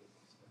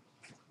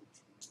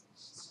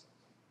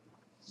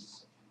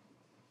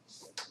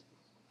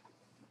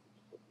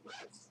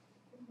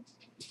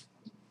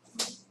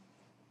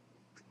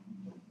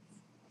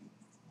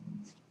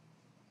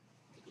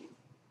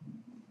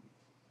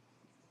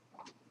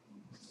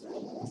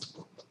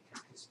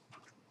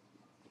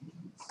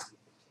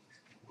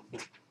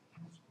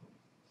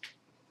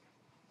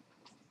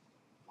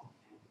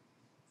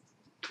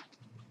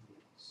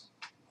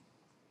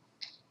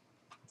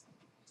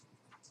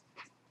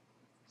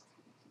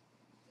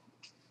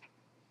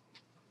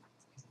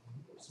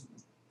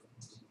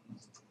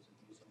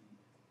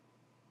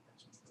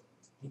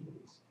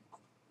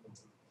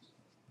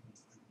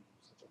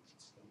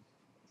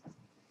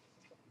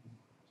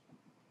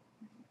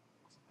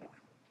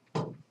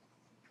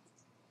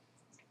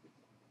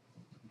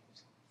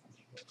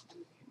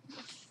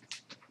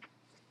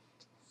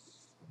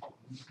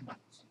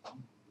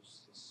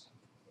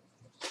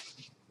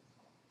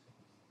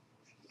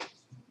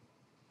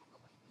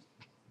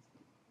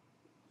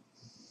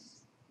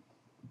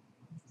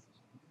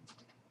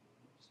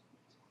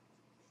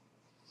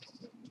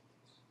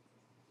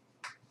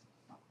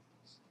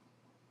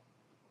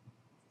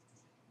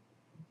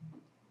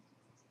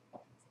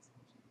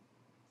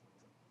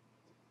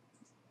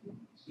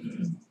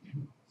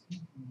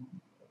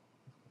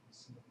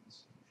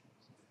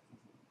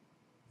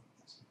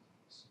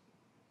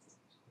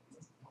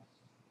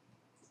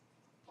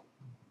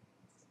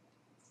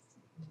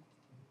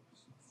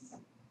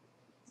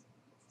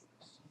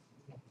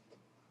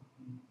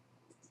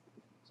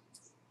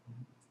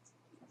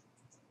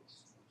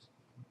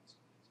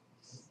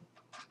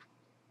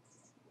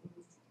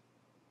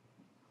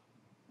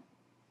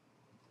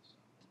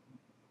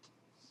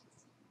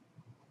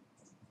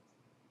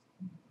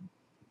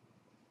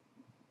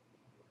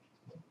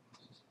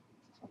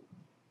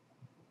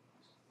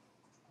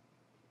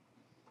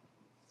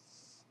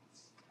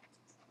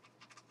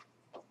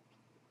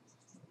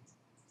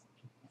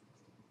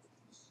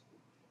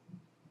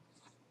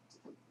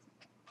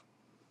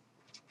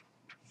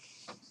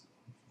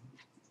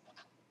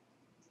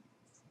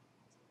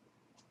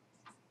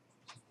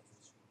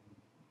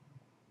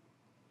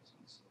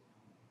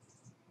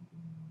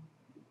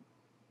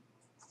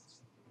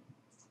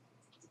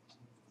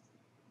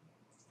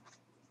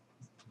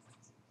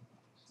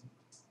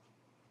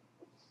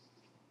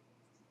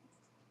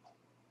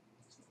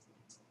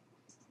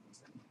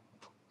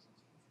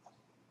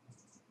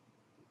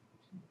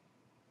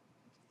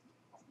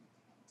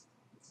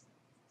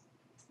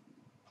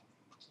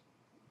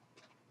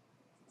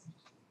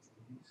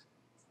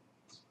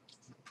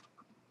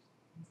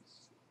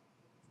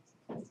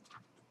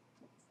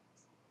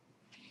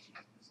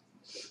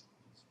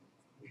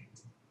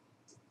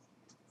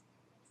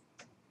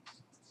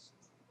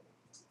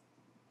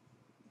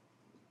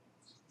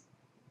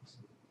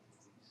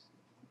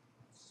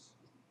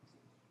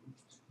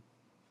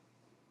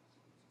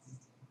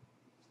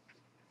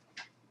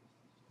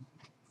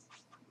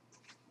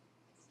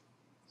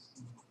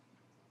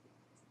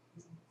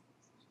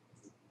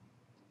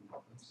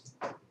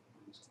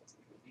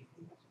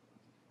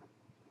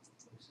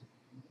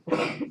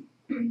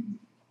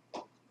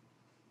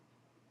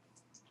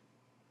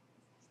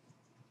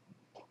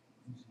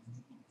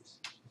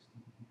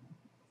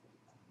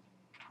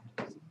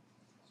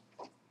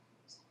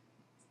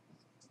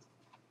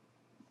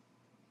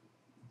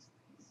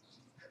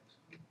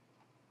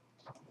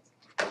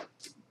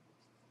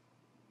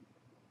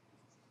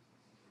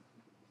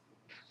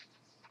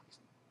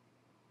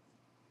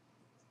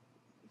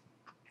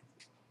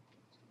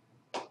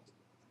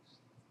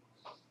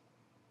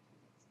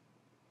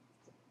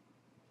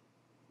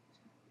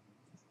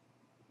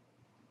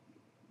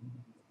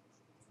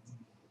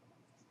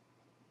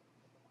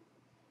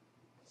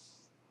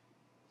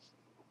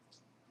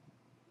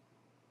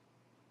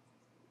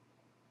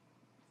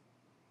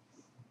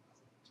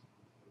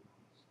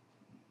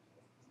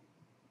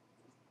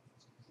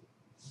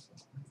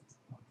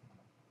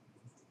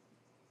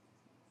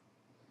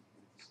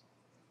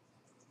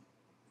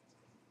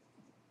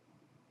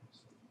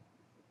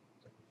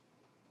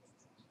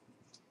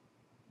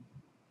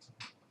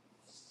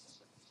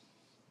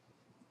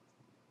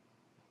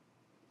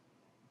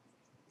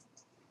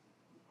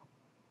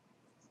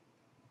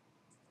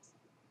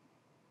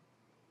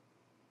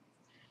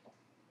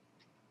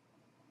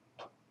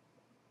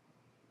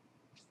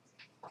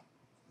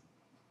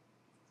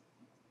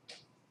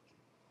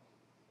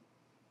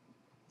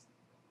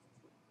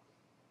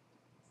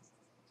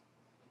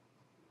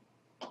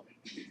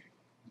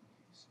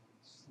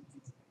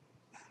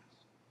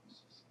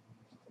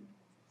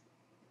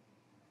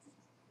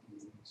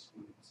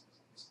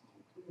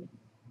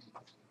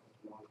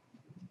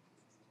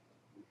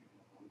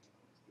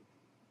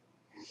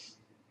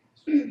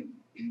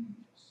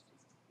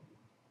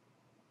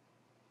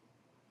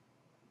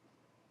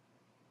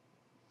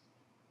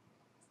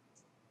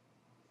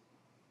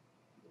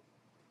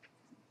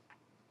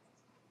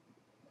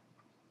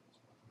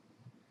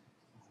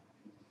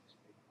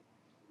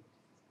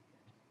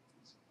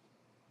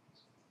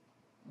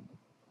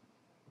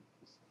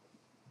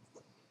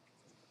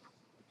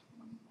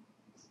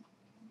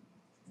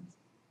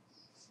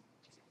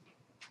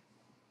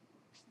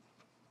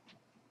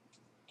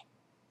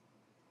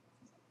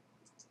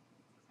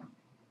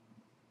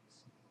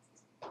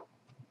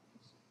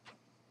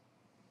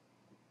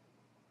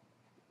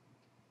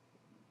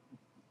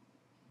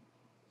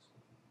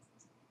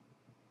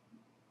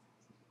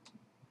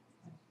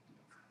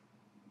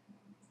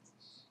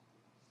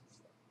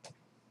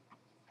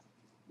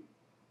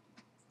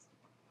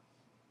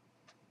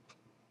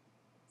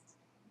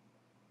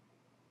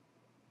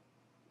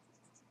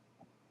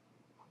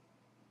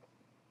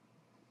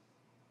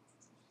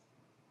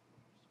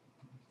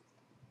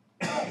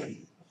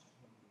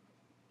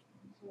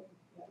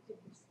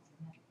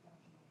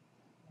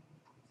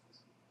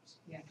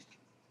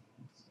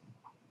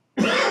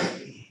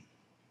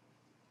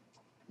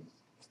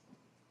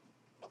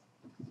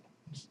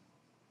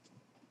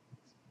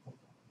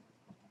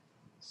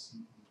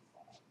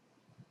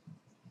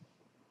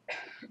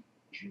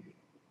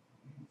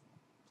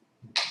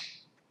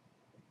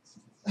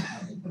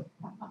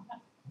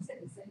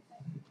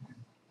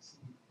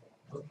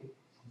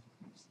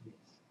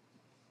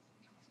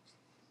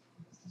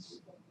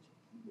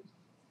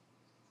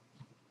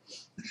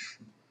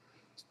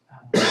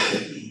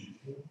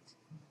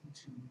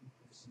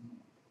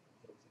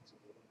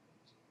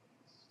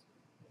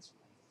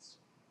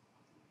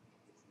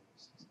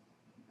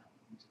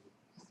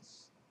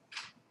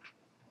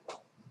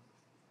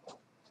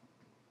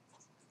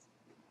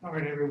All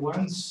right,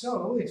 everyone,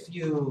 so if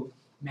you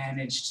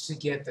managed to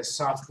get the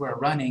software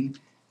running,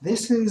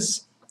 this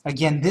is,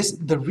 again,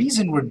 the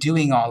reason we're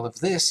doing all of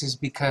this is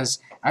because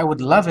I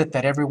would love it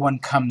that everyone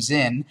comes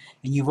in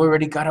and you've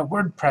already got a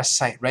WordPress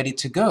site ready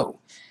to go.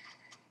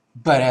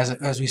 But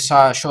as we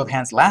saw a show of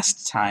hands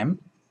last time,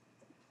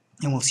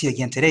 and we'll see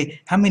again today,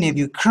 how many of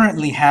you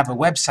currently have a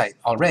website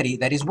already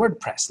that is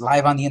WordPress,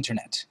 live on the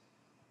internet?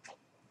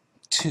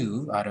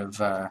 2 out of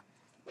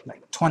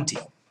like 20.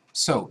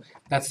 So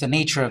that's the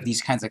nature of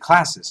these kinds of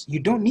classes. You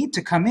don't need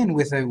to come in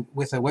with a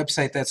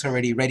website that's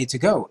already ready to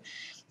go,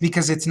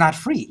 because it's not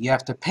free. You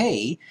have to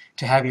pay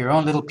to have your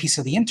own little piece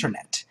of the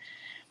internet.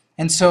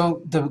 And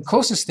so the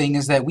closest thing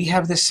is that we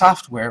have this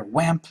software,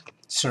 WAMP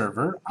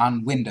server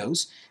on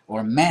Windows,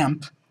 or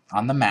MAMP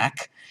on the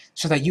Mac,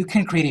 so that you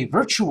can create a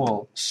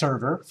virtual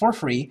server for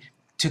free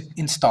to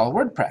install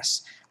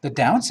WordPress. The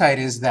downside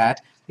is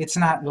that it's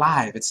not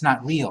live, it's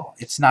not real,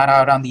 it's not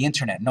out on the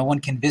internet, no one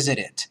can visit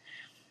it.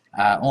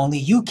 Only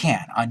you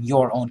can on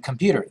your own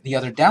computer. The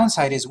other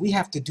downside is we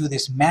have to do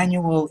this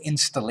manual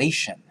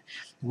installation.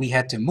 We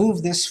had to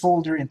move this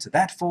folder into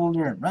that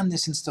folder and run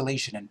this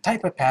installation and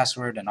type a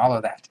password and all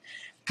of that.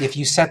 If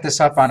you set this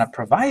up on a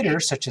provider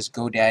such as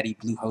GoDaddy,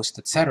 Bluehost,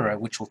 etc.,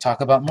 which we'll talk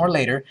about more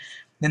later,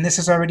 then this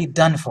is already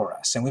done for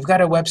us. And we've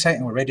got a website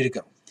and we're ready to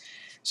go.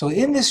 So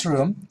in this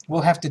room,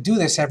 we'll have to do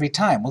this every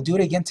time. We'll do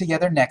it again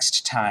together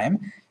next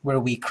time, where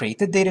we create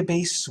the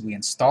database, we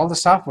install the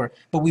software,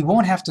 but we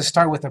won't have to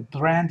start with a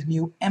brand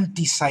new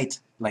empty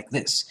site like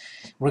this.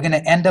 We're going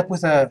to end up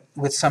with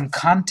some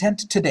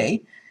content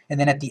today, and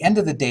then at the end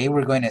of the day,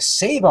 we're going to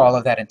save all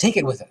of that and take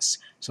it with us.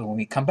 So when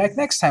we come back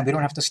next time, we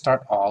don't have to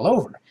start all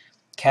over.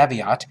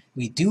 Caveat,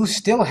 we do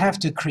still have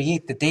to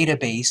create the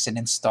database and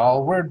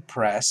install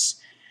WordPress.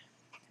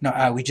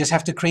 No, we just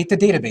have to create the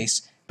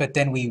database, but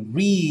then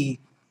we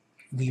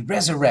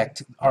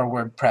resurrect our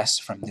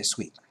WordPress from this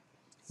week.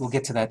 We'll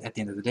get to that at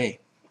the end of the day.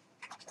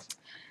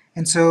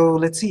 And so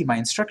let's see, my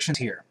instructions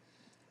here.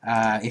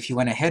 If you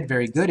went ahead,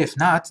 very good. If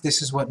not,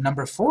 this is what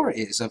number 4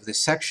 is of this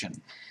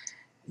section.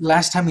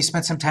 Last time we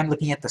spent some time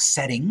looking at the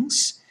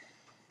settings.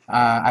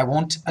 I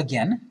won't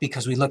again,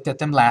 because we looked at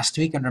them last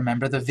week, and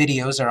remember the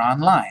videos are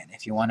online.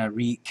 If you want a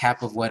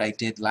recap of what I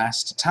did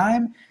last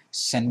time,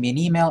 send me an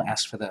email,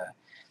 ask for the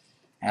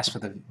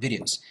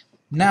videos.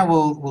 Now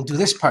we'll do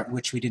this part,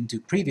 which we didn't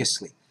do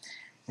previously.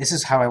 This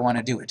is how I want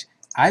to do it.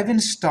 I've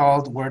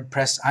installed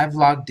WordPress, I've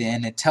logged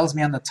in, it tells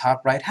me on the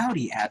top right,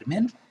 howdy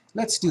admin.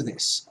 Let's do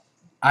this.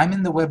 I'm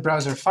in the web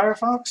browser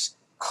Firefox,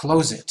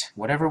 close it.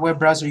 Whatever web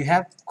browser you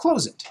have,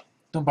 close it.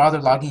 Don't bother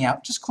logging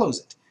out, just close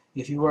it.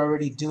 If you were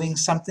already doing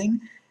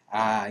something,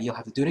 you'll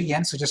have to do it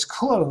again, so just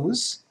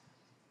close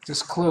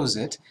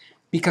it,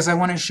 because I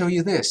want to show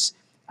you this.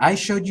 I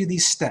showed you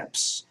these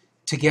steps.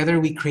 Together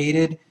we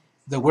created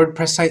the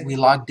WordPress site, we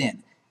logged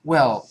in.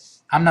 Well,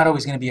 I'm not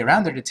always going to be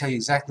around there to tell you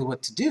exactly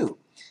what to do.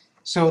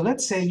 So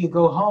let's say you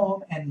go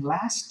home and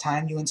last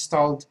time you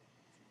installed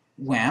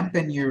WAMP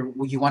and you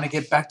want to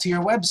get back to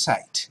your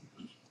website.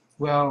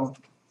 Well,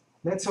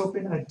 let's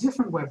open a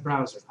different web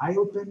browser. I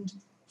opened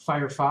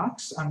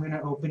Firefox. I'm going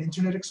to open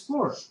Internet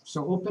Explorer.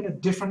 So open a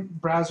different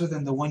browser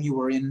than the one you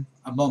were in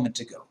a moment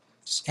ago.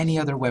 Just any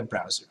other web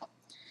browser.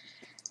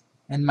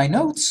 And my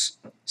notes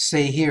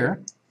say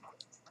here,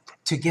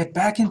 to get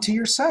back into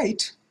your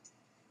site,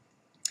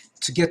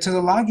 to get to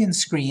the login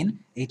screen,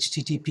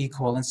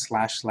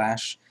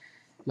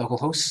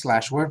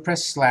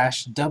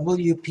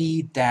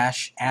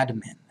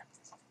 http://localhost/wordpress/wp-admin.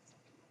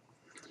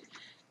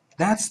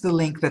 That's the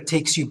link that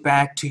takes you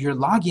back to your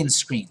login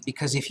screen,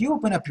 because if you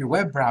open up your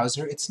web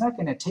browser, it's not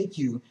going to take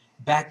you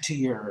back to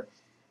your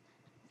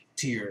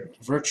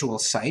virtual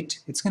site.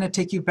 It's going to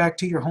take you back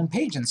to your home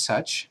page and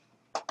such.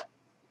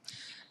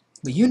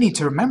 But you need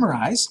to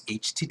memorize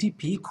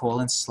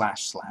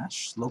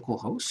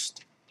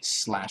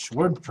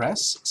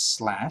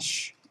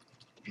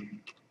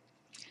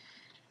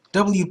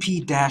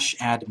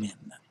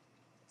http://localhost/wordpress/wp-admin.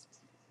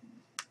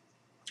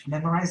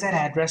 Memorize that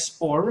address,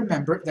 or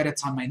remember that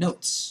it's on my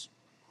notes.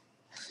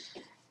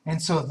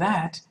 And so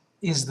that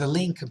is the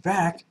link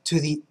back to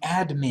the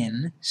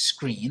admin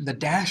screen, the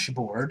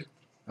dashboard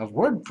of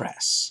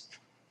WordPress.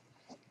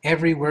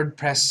 Every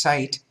WordPress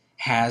site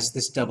has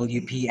this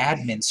WP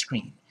admin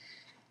screen.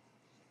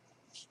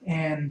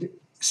 And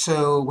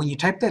so when you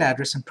type that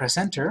address and press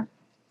enter,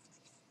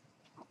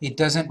 it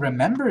doesn't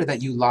remember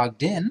that you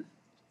logged in,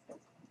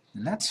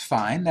 and that's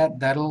fine.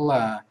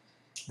 That'll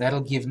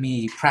give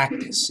me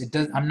practice.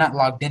 I'm not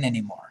logged in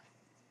anymore.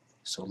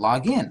 So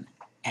log in,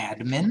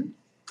 admin,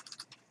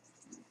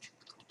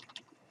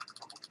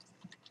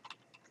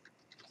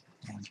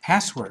 And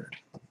password,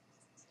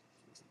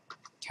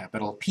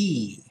 capital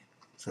P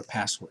for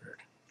password.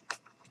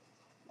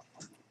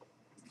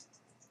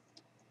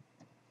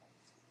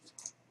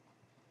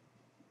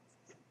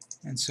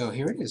 And so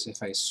here it is.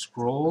 If I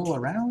scroll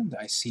around,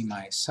 I see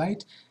my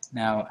site.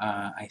 Now,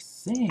 I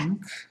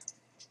think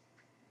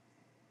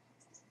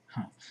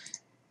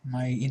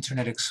my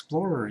Internet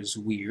Explorer is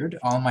weird.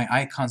 All my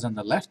icons on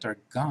the left are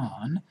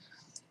gone.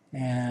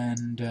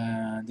 And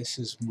this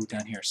is moved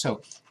down here.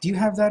 So, do you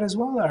have that as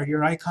well? Are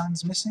your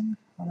icons missing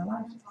on the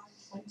left?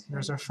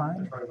 Yours are I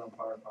fine? tried it on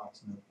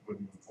Firefox and it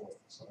wouldn't move forward,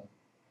 so.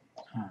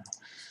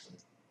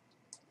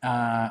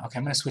 Okay,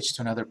 I'm going to switch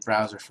to another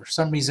browser. For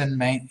some reason,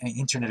 my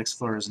Internet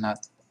Explorer is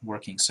not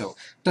working, so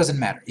it doesn't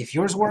matter. If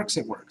yours works,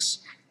 it works.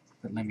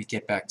 But let me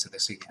get back to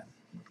this again.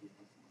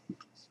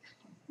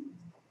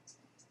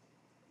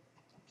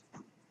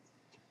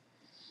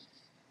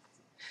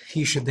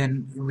 You should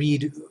then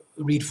read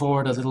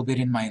forward a little bit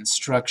in my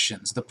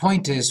instructions. The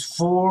point is,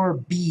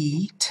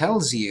 4b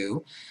tells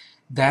you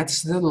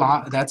that's the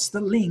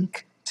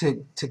link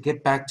to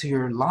get back to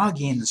your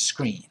login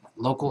screen.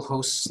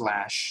 Localhost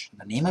 /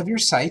 the name of your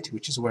site,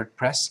 which is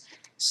WordPress,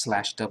 /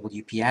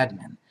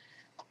 wp-admin.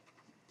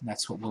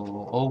 That's what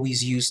we'll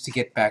always use to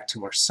get back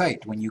to our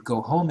site. When you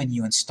go home and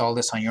you install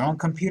this on your own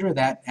computer,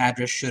 that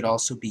address should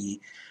also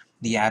be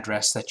the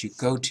address that you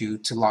go to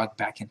log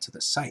back into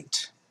the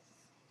site.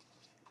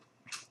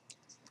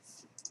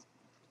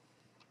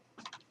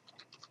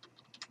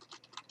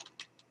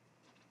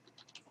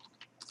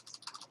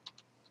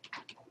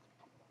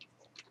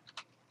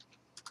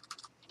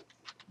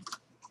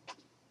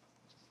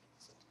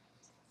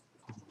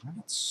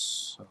 Alright,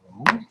 so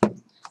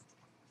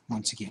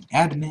once again,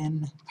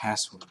 admin,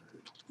 password.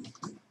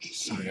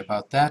 Sorry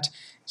about that.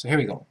 So here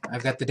we go.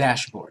 I've got the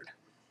dashboard.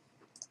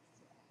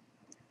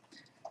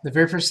 The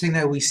very first thing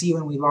that we see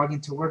when we log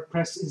into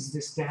WordPress is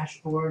this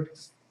dashboard,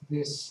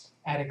 this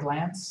at a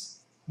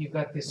glance. You've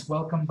got this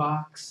welcome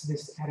box,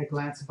 this at a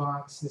glance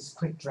box, this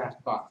quick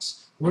draft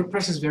box.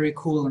 WordPress is very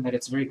cool in that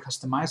it's very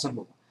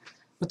customizable.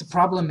 But the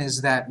problem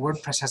is that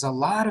WordPress has a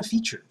lot of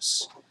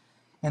features,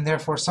 and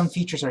therefore some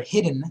features are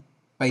hidden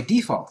by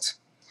default.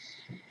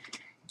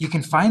 You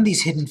can find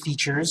these hidden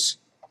features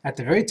at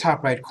the very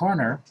top right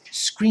corner,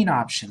 screen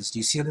options. Do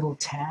you see a little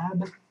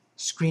tab?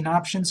 Screen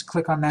options,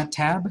 click on that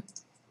tab.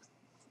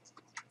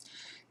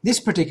 This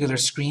particular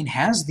screen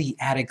has the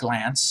at a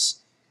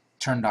glance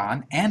turned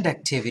on, and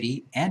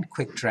activity, and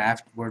quick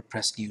draft,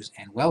 WordPress news,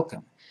 and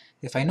welcome.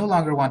 If I no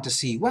longer want to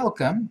see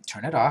welcome,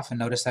 turn it off, and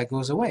notice that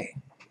goes away.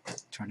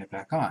 Turn it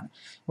back on.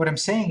 What I'm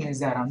saying is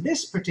that on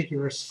this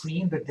particular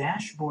screen, the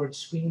dashboard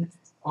screen,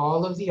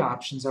 all of the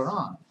options are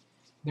on.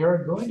 There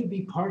are going to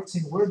be parts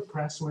in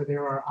WordPress where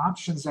there are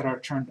options that are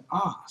turned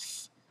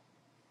off.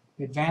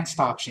 Advanced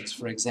options,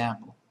 for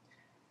example.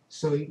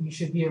 So you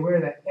should be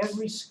aware that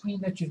every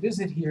screen that you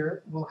visit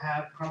here will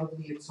have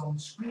probably its own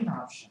screen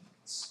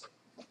options.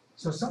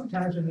 So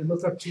sometimes when you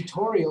look up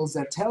tutorials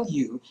that tell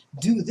you,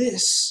 do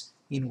this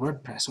in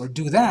WordPress, or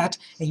do that,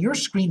 and your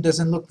screen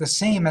doesn't look the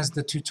same as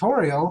the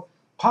tutorial,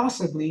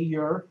 possibly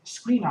your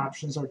screen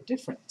options are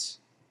different.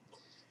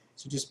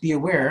 So just be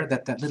aware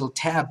that that little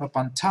tab up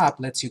on top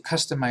lets you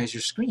customize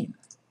your screen.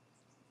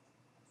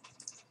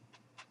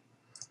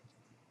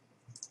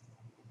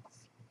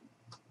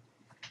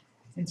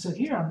 And so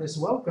here on this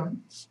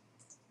welcome,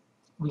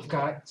 we've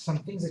got some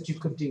things that you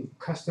could do.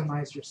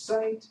 Customize your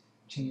site,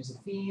 change the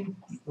theme,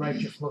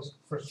 write your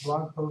first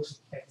blog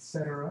post,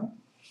 etc.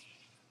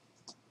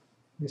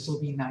 This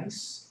will be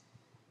nice.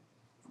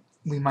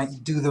 We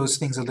might do those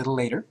things a little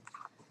later.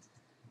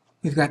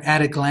 We've got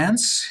at a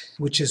glance,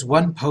 which is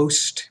one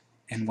post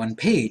and one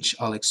page.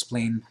 I'll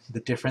explain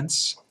the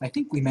difference. I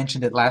think we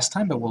mentioned it last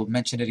time, but we'll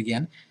mention it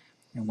again.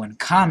 And one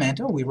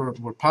comment. Oh,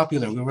 we're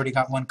popular. We already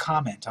got one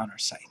comment on our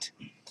site.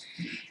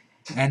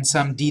 And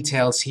some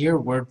details here.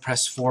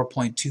 WordPress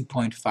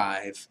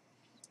 4.2.5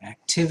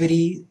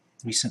 activity,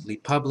 recently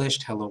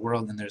published, hello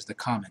world, and there's the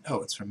comment.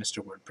 Oh, it's from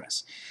Mr.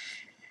 WordPress.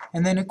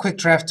 And then a quick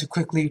draft to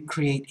quickly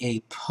create a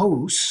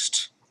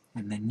post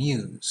in the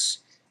news.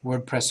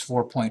 WordPress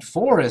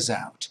 4.4 is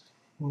out.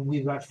 Well,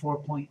 we've got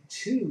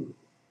 4.2.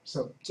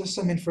 So just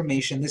some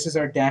information. This is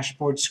our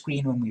dashboard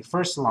screen when we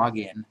first log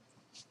in.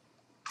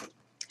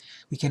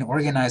 We can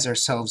organize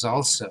ourselves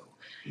also.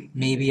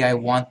 Maybe I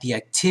want the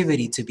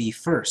activity to be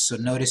first. So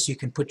notice you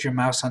can put your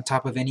mouse on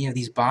top of any of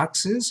these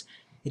boxes.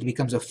 It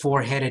becomes a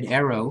four-headed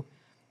arrow.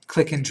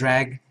 Click and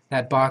drag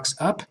that box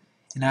up,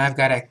 and now I've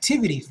got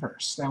activity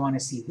first. I want to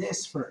see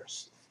this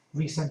first.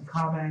 Recent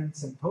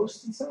comments and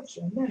posts and such,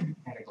 and then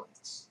at a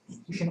glance.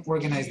 You can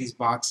organize these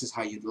boxes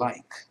how you'd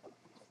like.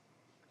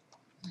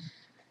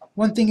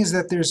 One thing is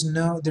that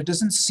there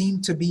doesn't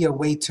seem to be a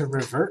way to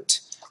revert.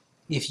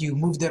 If you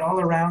moved it all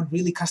around,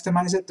 really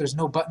customize it, there's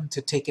no button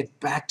to take it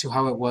back to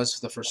how it was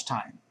for the first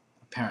time,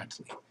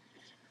 apparently.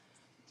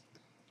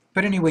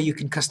 But anyway, you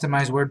can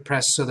customize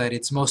WordPress so that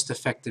it's most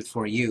effective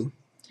for you.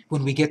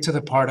 When we get to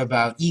the part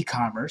about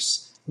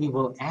e-commerce, we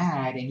will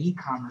add an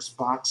e-commerce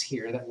box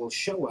here that will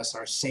show us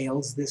our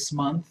sales this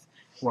month,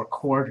 or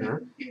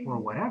quarter, or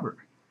whatever.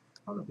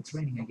 Oh, look, it's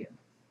raining again.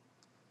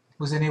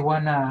 Was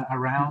anyone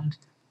around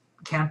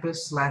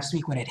campus last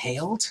week when it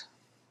hailed?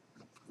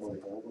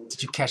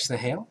 Did you catch the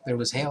hail? There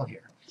was hail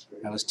here.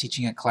 I was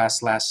teaching a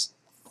class last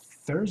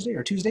Thursday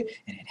or Tuesday,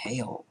 and it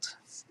hailed.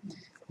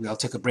 We all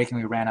took a break and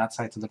we ran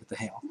outside to look at the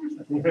hail.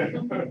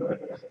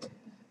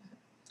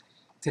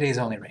 Today's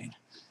only rain.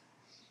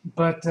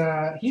 But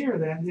here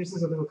then, this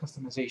is a little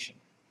customization.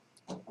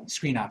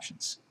 Screen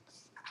options.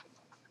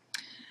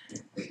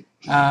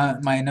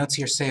 My notes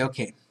here say,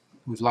 okay,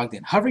 we've logged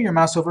in. Hover your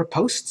mouse over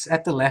Posts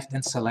at the left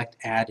and select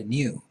Add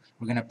New.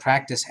 We're going to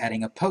practice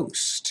adding a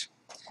post.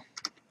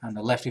 On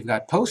the left, we've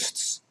got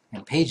Posts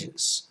and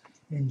Pages.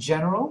 In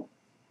general,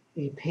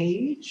 a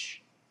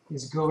page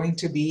is going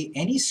to be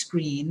any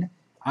screen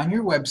on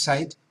your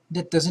website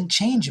that doesn't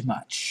change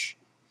much,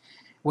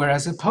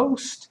 whereas a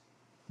post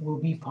will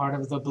be part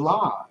of the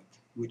blog,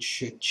 which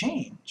should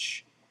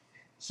change.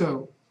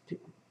 So,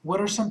 what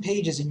are some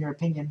pages, in your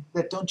opinion,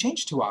 that don't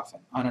change too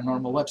often on a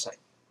normal website?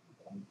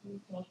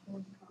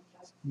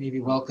 Maybe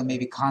welcome,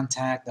 maybe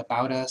contact,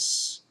 about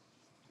us,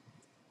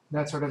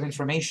 that sort of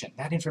information.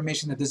 That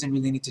information that doesn't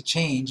really need to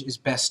change is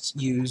best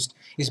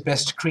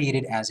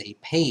created as a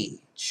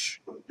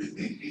page.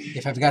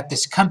 If I've got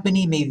this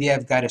company, maybe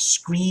I've got a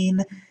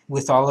screen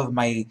with all of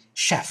my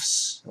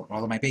chefs, or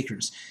all of my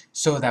bakers.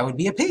 So that would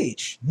be a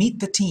page. Meet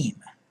the team.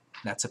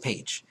 That's a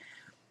page.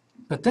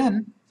 But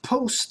then,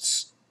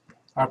 posts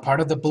are part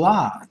of the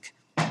blog,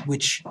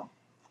 which,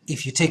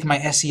 if you take my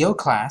SEO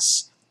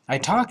class, I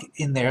talk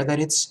in there that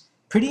it's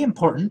pretty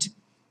important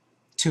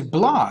to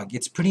blog.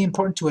 It's pretty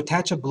important to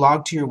attach a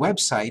blog to your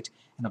website,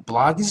 and a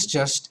blog is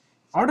just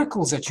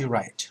articles that you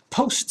write,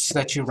 posts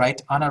that you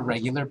write on a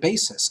regular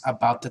basis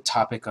about the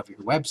topic of your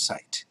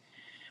website.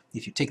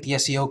 If you take the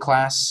SEO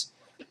class,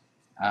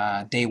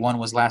 day 1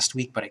 was last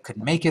week, but I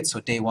couldn't make it, so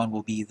day 1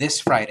 will be this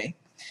Friday.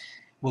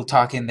 We'll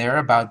talk in there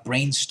about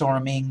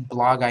brainstorming,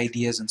 blog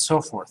ideas, and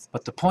so forth.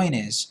 But the point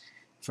is,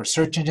 for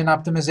search engine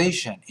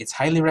optimization, it's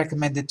highly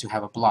recommended to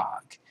have a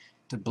blog,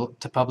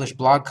 to publish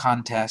blog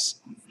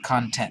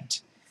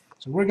content.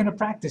 So we're going to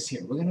practice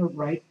here. We're going to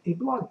write a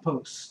blog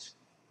post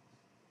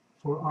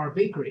for our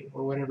bakery,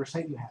 or whatever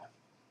site you have.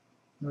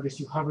 Notice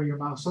you hover your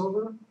mouse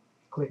over,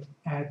 click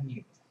Add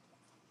New.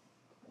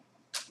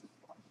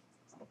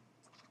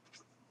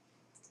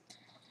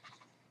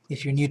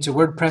 If you're new to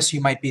WordPress,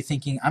 you might be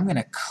thinking, I'm going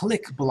to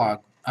click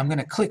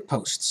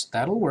posts.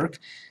 That'll work.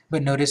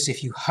 But notice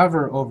if you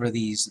hover over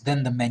these,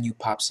 then the menu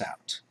pops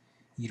out.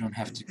 You don't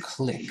have to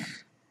click.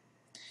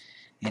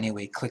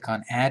 Anyway, click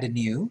on Add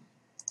New.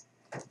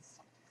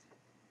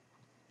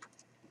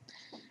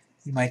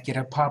 You might get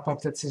a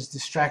pop-up that says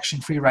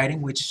distraction-free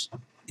writing, which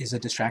is a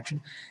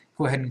distraction.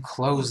 Go ahead and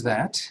close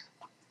that.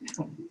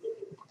 And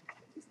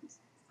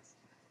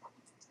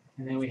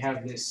then we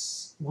have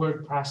this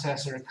word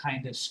processor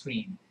kind of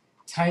screen.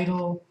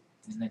 Title,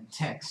 and then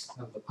text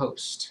of the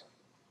post.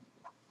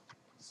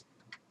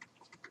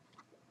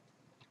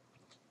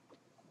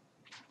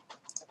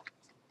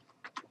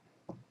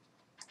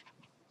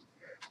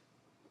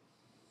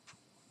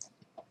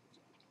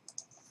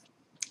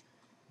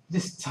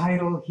 This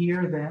title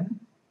here, then,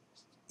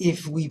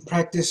 if we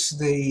practice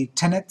the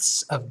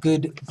tenets of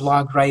good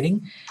blog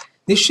writing,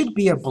 this should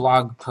be a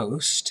blog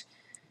post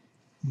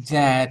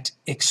that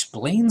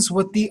explains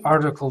what the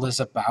article is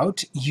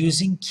about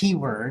using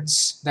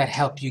keywords that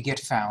help you get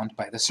found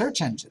by the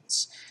search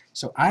engines.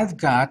 So I've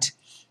got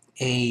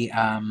a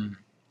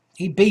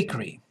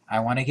bakery.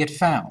 I want to get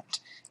found.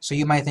 So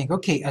you might think,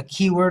 okay, a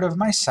keyword of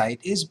my site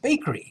is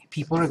bakery.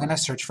 People are going to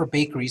search for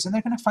bakeries and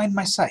they're going to find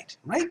my site,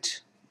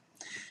 right?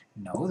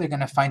 No, they're going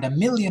to find a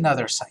million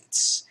other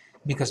sites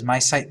because my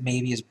site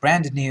maybe is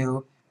brand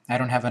new. I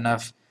don't have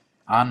enough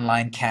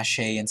online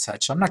cachet and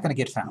such, so I'm not going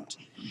to get found.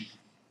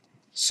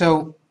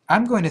 So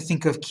I'm going to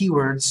think of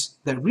keywords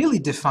that really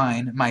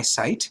define my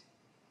site,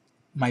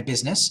 my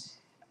business.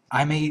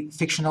 I'm a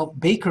fictional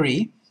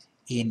bakery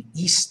in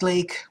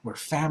Eastlake. We're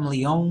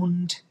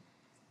family-owned.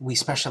 We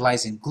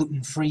specialize in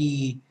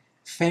gluten-free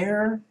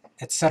fare,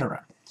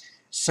 etc.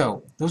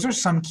 So those are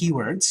some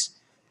keywords.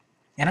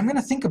 And I'm going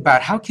to think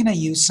about how can I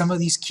use some of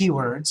these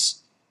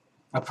keywords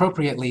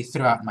appropriately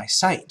throughout my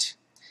site.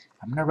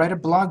 I'm going to write a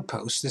blog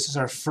post. This is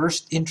our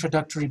first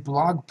introductory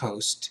blog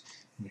post.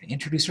 We're going to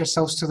introduce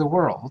ourselves to the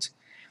world.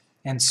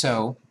 And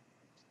so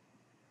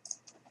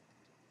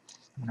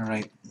I'm going to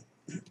write,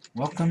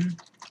 welcome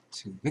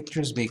to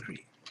Victor's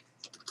Bakery.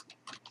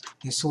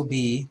 This will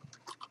be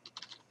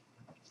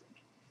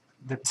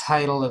the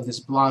title of this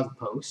blog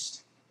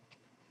post.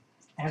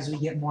 As we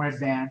get more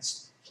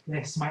advanced,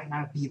 this might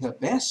not be the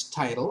best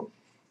title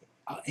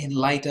in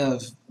light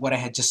of what I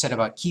had just said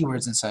about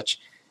keywords and such,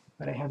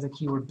 but I have the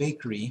keyword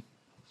bakery.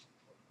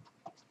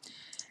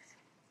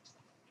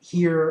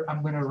 Here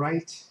I'm going to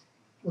write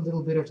a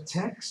little bit of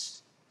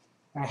text.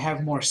 I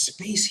have more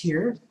space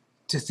here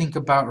to think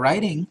about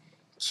writing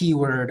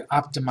keyword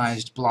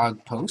optimized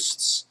blog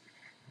posts.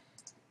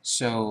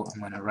 So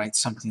I'm going to write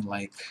something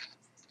like,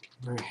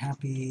 we're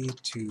happy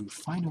to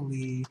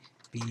finally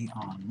be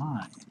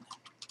online.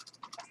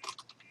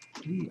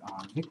 We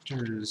are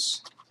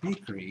Victor's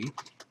Bakery,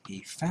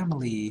 a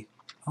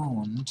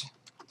family-owned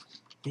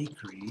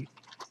bakery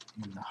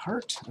in the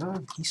heart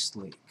of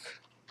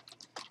Eastlake,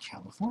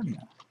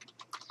 California.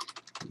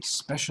 They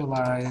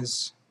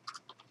specialize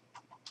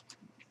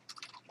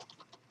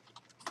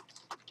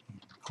in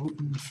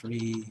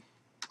gluten-free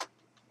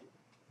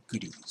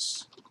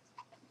goodies.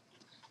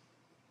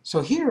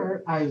 So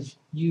here I've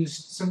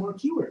used some more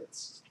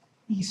keywords.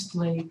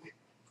 Eastlake,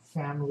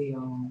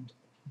 family-owned,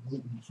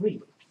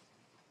 gluten-free.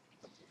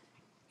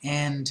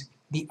 And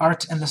the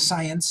art and the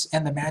science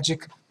and the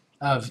magic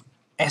of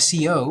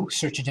SEO,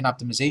 search engine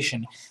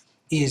optimization,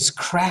 is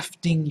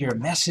crafting your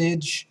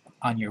message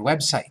on your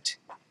website,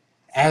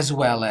 as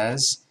well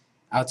as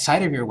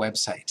outside of your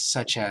website,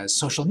 such as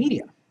social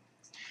media.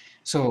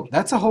 So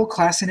that's a whole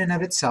class in and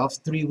of itself,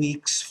 3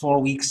 weeks, 4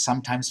 weeks,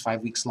 sometimes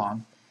 5 weeks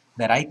long,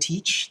 that I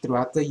teach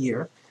throughout the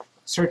year,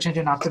 search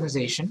engine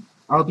optimization.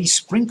 I'll be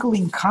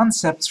sprinkling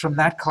concepts from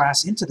that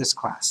class into this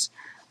class.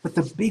 But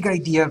the big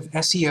idea of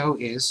SEO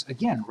is,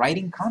 again,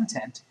 writing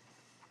content,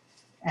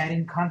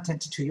 adding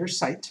content to your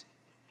site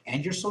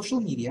and your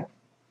social media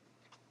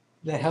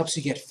that helps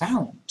you get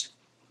found.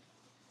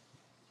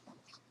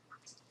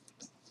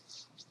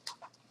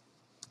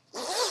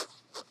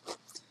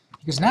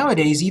 Because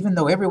nowadays, even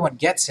though everyone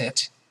gets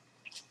it,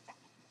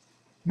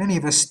 many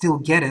of us still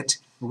get it,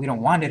 but we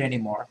don't want it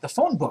anymore. The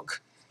phone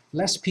book.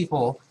 Less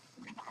people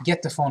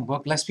get the phone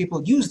book, less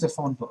people use the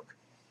phone book.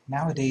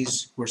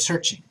 Nowadays, we're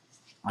searching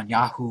on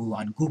Yahoo,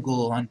 on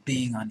Google, on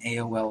Bing, on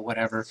AOL,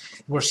 whatever.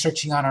 We're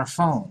searching on our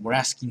phone. We're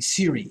asking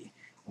Siri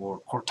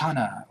or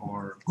Cortana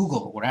or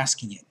Google. We're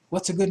asking it,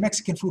 what's a good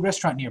Mexican food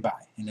restaurant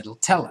nearby? And it'll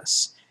tell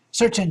us.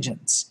 Search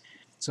engines.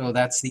 So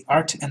that's the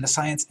art and the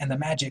science and the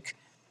magic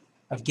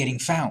of getting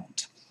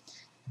found.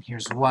 And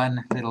here's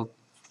one little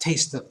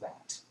taste of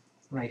that.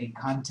 Writing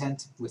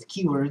content with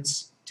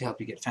keywords to help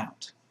you get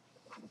found.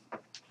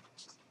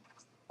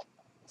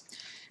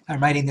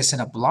 I'm writing this in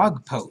a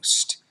blog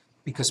post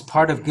because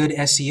part of good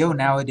SEO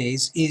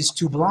nowadays is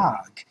to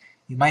blog.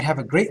 You might have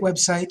a great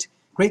website,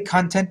 great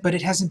content, but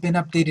it hasn't been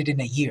updated in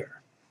a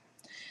year.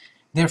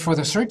 Therefore,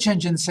 the search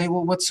engines say,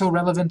 well, what's so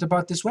relevant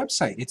about this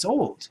website? It's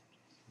old,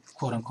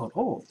 quote unquote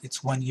old.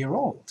 It's 1 year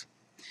old.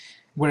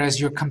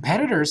 Whereas your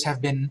competitors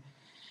have been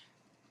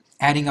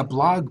adding a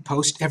blog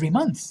post every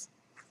month.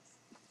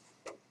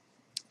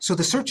 So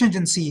the search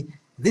engines see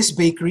this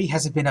bakery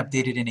hasn't been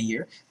updated in a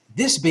year.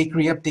 This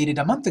bakery updated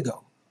a month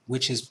ago.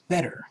 Which is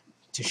better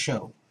to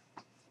show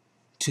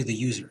to the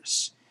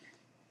users?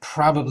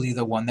 Probably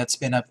the one that's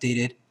been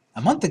updated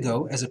a month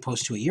ago as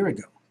opposed to a year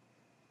ago.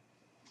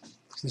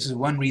 So this is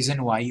one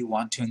reason why you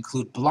want to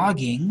include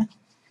blogging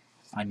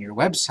on your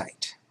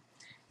website.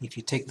 If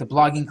you take the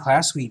blogging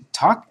class, we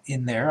talk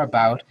in there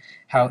about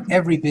how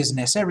every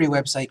business, every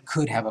website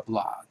could have a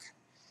blog.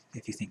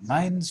 If you think,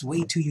 mine's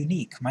way too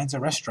unique, mine's a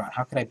restaurant,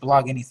 how could I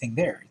blog anything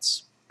there?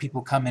 It's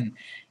people come and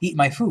eat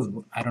my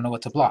food, I don't know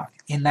what to blog.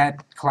 In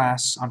that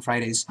class on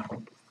Fridays,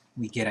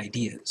 we get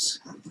ideas.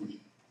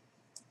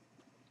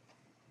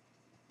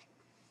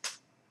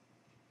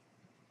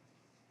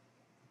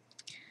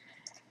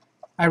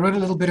 I wrote a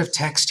little bit of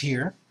text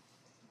here,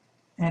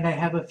 and I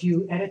have a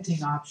few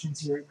editing options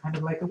here, kind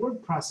of like a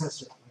word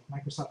processor,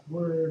 like Microsoft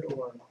Word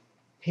or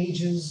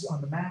Pages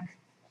on the Mac.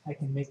 I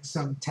can make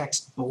some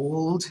text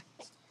bold.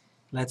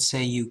 Let's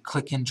say you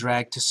click and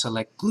drag to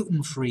select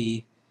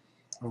gluten-free,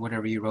 or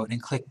whatever you wrote,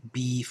 and click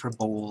B for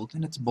bold,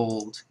 and it's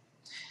bold.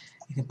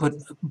 You can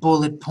put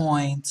bullet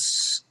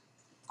points,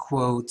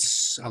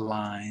 quotes,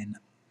 align,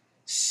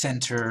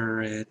 center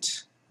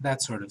it,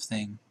 that sort of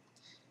thing.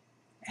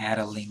 Add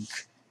a link.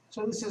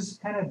 So this is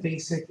kind of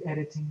basic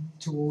editing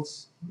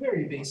tools,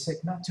 very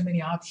basic, not too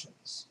many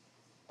options.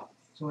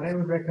 So what I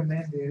would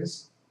recommend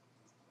is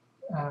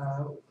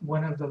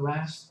one of the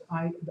last,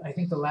 I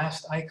think the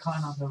last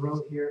icon on the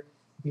row here,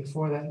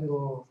 before that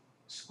little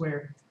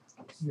square,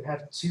 you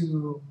have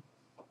two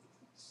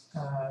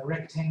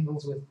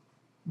rectangles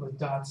with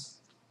dots.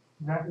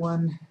 That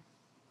one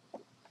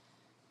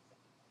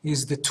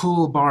is the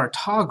toolbar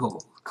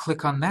toggle.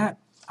 Click on that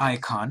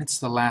icon. It's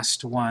the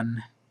last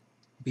one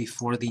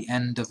before the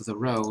end of the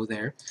row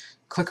there.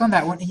 Click on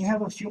that one and you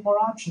have a few more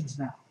options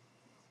now.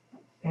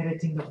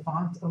 Editing the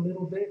font a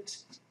little bit,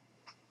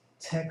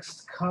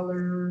 text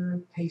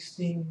color,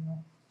 pasting,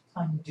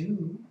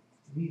 undo,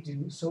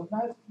 redo. So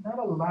not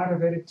a lot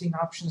of editing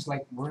options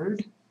like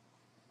Word,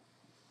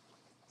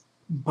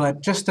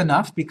 but just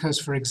enough because,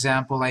 for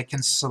example, I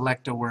can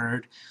select a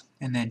word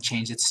and then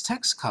change its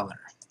text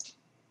color.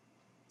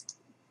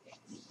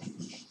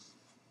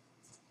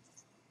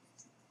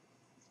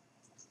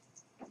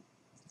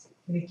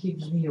 And it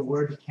gives me a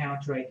word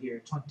count right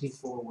here,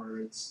 24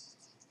 words.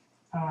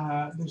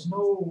 There's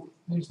no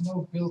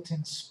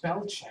built-in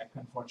spell check,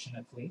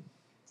 unfortunately,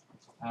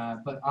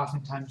 but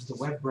oftentimes the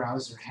web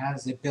browser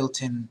has a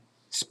built-in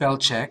spell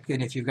check,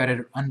 and if you've got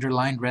an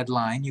underlined red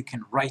line, you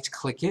can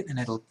right-click it, and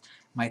it'll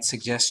might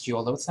suggest you,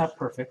 although it's not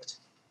perfect.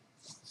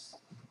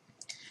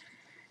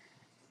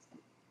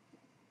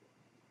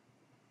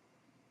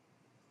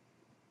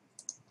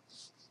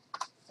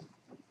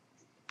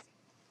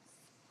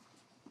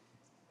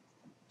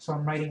 So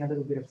I'm writing a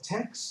little bit of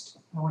text.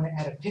 I want to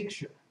add a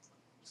picture.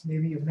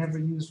 Maybe you've never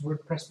used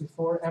WordPress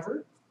before,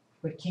 ever,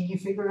 but can you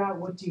figure out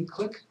what do you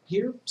click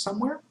here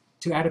somewhere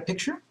to add a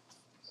picture?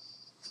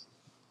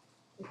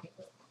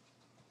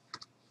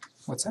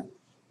 What's that?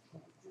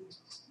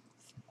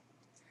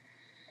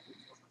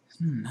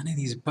 None of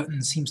these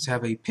buttons seems to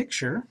have a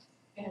picture.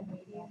 Add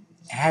media.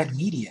 Add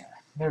media.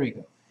 There we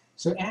go.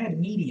 So add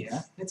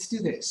media, let's do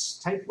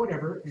this. Type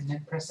whatever and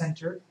then press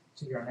enter.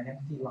 So you're on an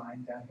empty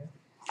line down here.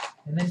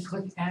 And then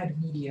click add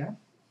media.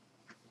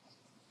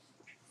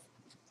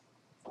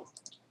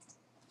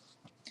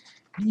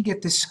 And you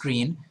get this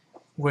screen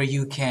where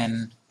you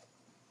can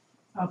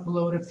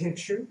upload a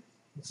picture.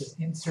 It says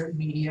insert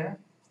media,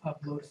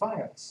 upload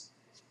files.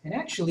 And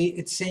actually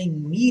it's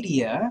saying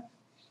media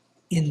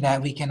in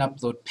that we can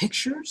upload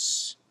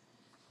pictures,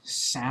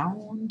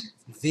 sound,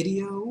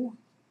 video,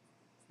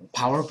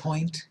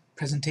 PowerPoint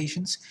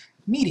presentations,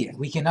 media.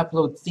 We can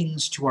upload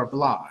things to our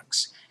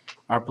blogs,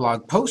 our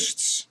blog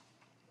posts,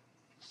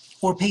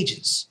 or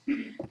pages.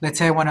 Let's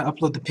say I want to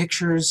upload the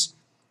pictures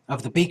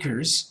of the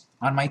bakers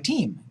on my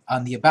team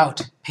on the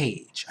About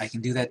page. I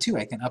can do that too.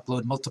 I can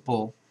upload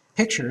multiple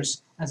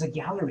pictures as a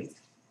gallery.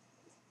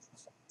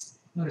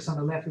 Notice on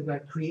the left we've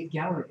got Create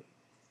Gallery.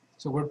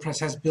 So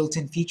WordPress has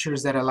built-in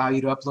features that allow you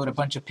to upload a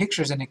bunch of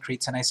pictures and it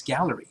creates a nice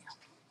gallery.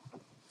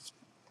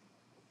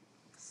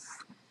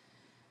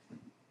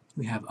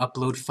 We have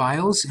upload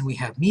files and we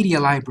have media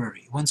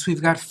library. Once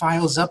we've got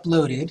files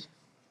uploaded,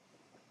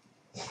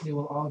 they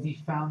will all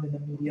be found in the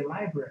media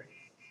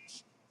library.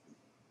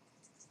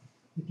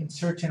 We can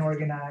search and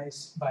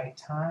organize by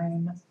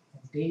time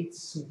and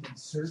dates, so we can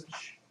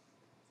search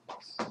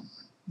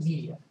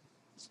media.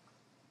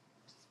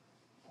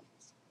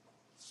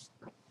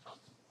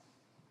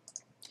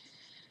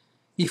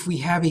 If we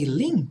have a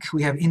link,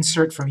 we have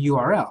insert from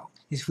URL.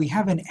 If we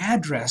have an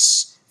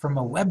address from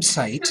a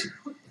website,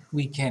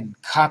 we can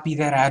copy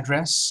that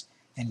address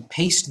and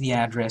paste the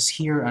address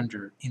here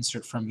under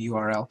insert from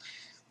URL,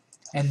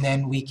 and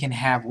then we can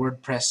have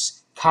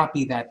WordPress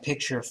copy that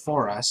picture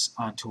for us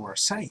onto our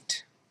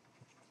site.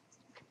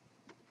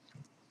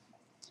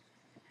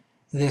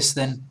 This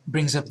then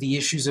brings up the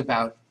issues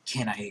about,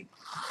 can I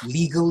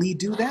legally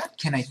do that?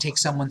 Can I take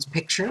someone's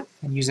picture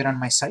and use it on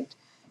my site?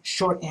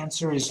 Short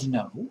answer is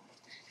no.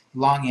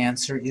 Long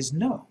answer is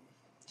no.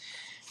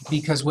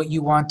 Because what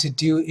you want to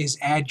do is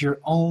add your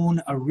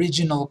own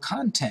original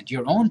content,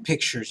 your own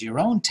pictures, your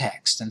own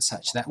text and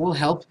such. That will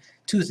help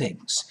two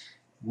things.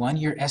 One,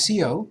 your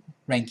SEO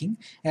ranking,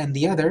 and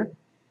the other,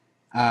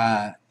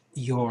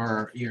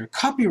 your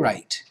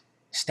copyright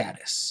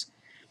status.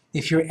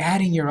 If you're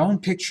adding your own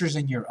pictures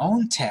and your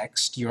own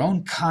text, your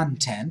own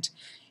content,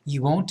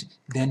 you won't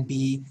then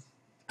be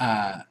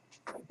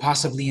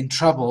possibly in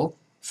trouble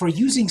for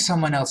using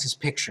someone else's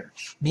picture.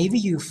 Maybe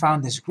you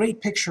found this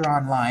great picture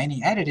online,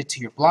 you added it to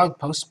your blog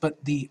post,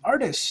 but the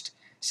artist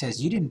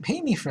says, you didn't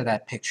pay me for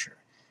that picture.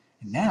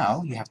 And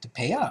now you have to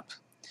pay up.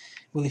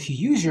 Well, if you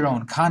use your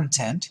own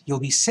content, you'll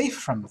be safe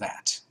from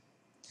that.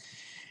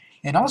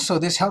 And also,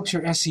 this helps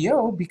your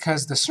SEO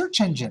because the search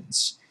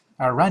engines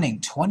are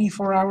running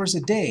 24 hours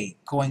a day,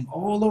 going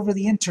all over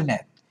the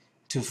internet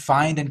to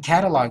find and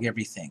catalog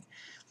everything.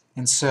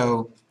 And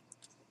so,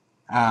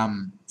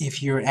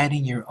 if you're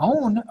adding your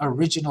own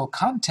original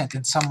content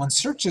and someone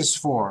searches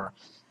for,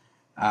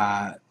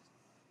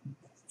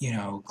 you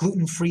know,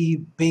 gluten-free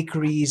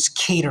bakeries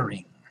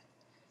catering,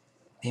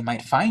 they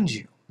might find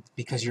you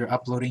because you're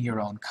uploading your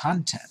own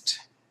content.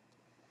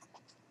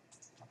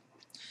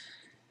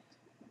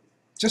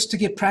 Just to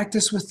get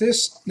practice with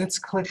this, let's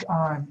click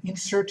on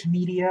Insert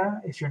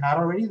Media. If you're not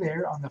already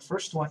there, on the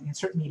first one,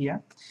 Insert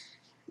Media.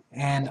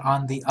 And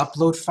on the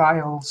Upload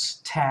Files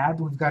tab,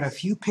 we've got a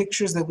few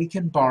pictures that we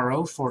can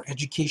borrow for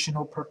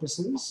educational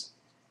purposes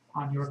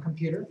on your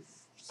computer.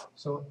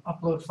 So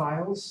Upload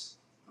Files,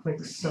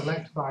 click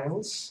Select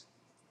Files.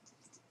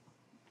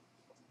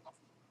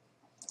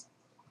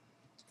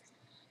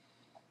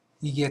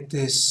 You get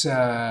this,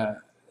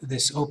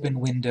 this open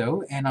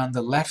window, and on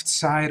the left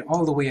side,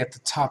 all the way at the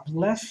top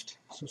left,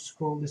 so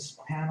scroll this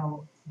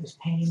panel, this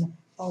pane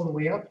all the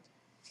way up,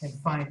 and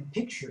find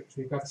pictures.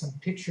 We've got some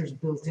pictures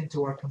built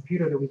into our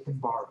computer that we can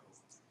borrow.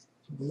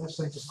 So on the left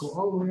side, just go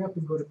all the way up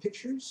and go to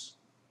Pictures.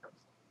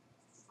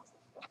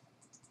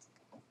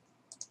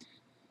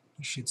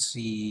 You should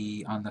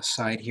see on the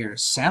side here,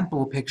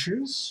 Sample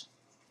Pictures.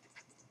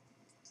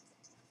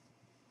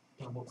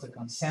 Double click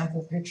on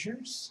Sample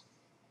Pictures.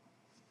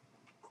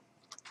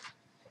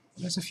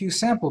 There's a few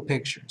sample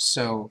pictures,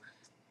 so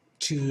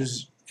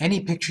choose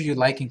any picture you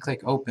like and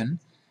click Open.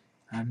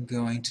 I'm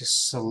going to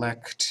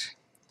select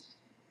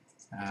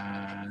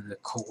the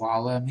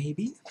koala,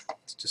 maybe.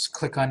 Just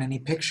click on any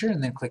picture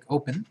and then click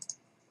Open.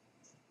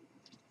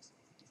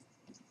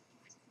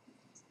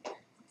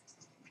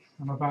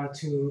 I'm about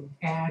to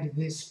add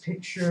this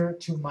picture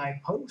to my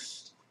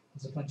post.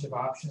 There's a bunch of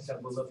options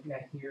that we'll look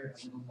at here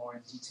a little more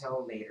in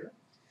detail later.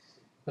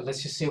 But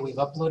let's just say we've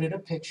uploaded a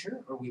picture,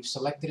 or we've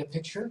selected a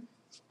picture.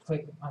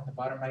 Click on the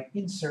bottom right,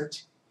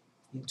 Insert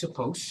into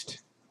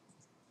Post.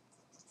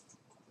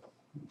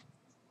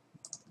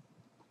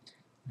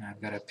 Now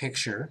I've got a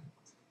picture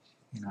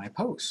in my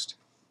post.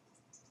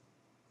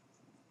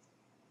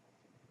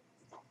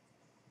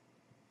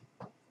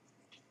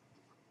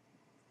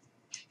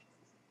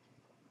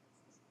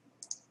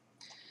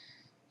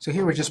 So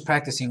here we're just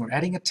practicing. We're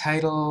adding a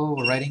title,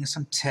 we're writing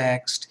some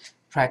text,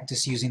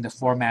 practice using the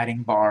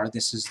formatting bar.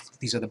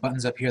 These are the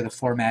buttons up here, the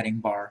formatting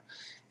bar.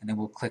 And then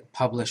we'll click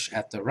Publish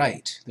at the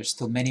right. There's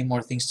still many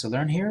more things to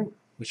learn here,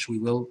 which we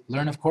will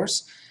learn, of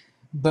course.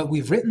 But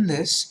we've written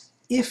this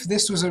if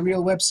this was a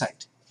real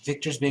website,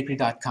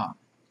 victorsbakery.com.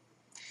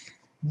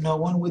 No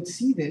one would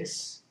see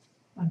this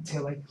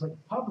until I click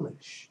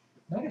Publish.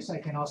 Notice I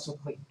can also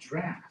click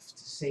Draft,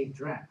 Save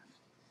Draft.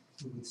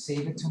 It would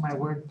save it to my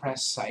WordPress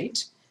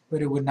site,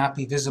 but it would not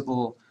be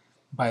visible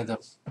by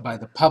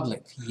the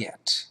public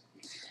yet.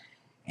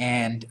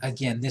 And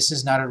again, this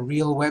is not a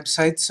real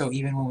website, so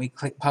even when we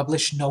click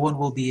Publish, no one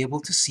will be able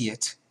to see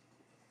it.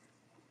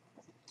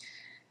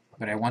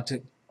 But I want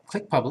to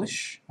click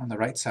Publish on the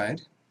right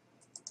side.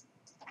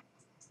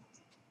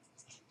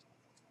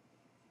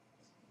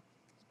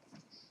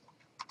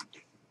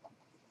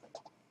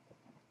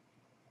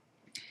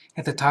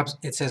 At the top,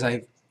 it says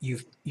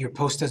your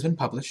post has been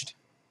published.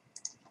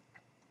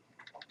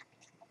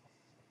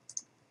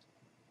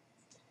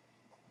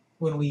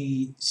 When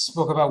we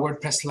spoke about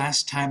WordPress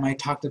last time, I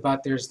talked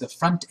about there's the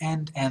front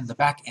end and the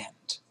back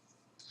end.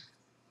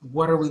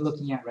 What are we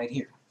looking at right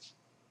here?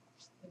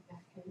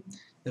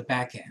 The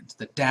back end,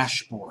 the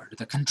dashboard,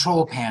 the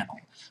control panel.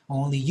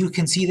 Only you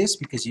can see this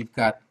because you've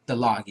got the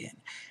login.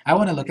 I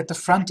want to look at the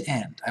front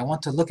end. I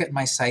want to look at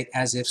my site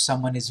as if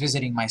someone is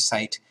visiting my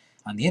site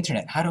on the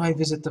internet. How do I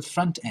visit the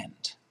front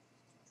end?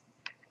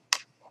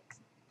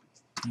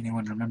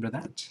 Anyone remember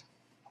that?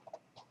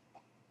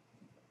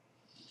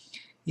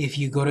 If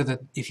you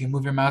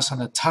move your mouse on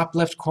the top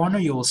left corner,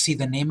 you will see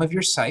the name of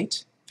your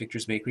site,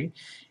 Victor's Bakery.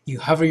 You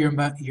hover your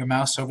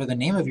mouse over the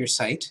name of your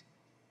site,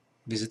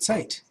 Visit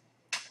Site.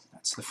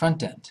 That's the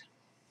front end.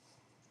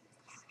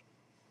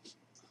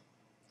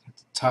 At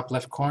the top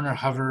left corner,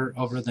 hover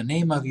over the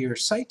name of your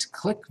site,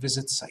 click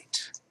Visit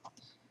Site.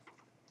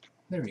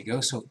 There we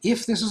go. So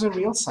if this was a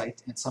real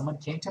site and someone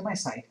came to my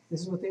site, this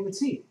is what they would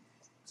see.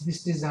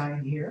 This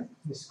design here,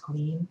 this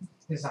clean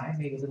design,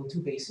 maybe a little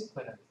too basic,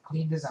 but a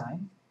clean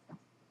design.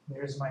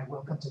 There's my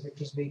Welcome to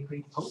Victor's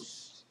Bakery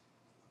post,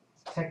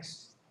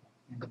 text,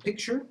 and the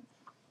picture.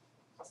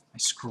 I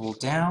scroll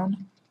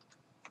down.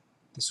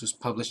 This was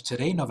published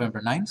today,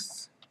 November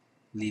 9th.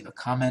 Leave a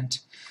comment.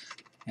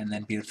 And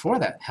then before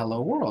that,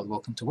 hello world,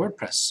 welcome to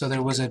WordPress. So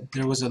there was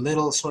a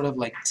little sort of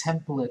like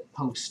template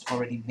post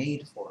already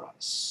made for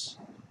us.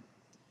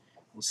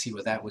 We'll see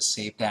where that was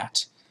saved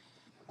at.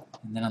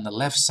 And then on the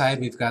left side,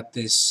 we've got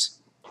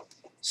this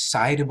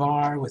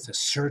sidebar with a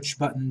search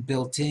button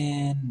built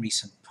in,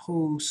 recent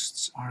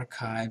posts,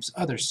 archives,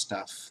 other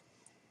stuff.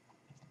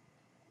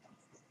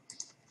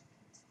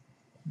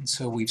 And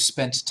so we've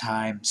spent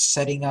time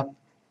setting up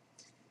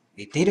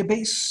a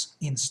database,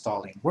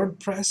 installing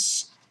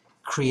WordPress,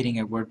 creating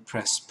a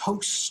WordPress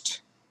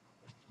post.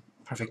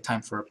 Perfect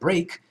time for a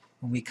break.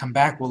 When we come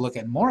back, we'll look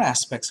at more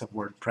aspects of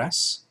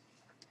WordPress.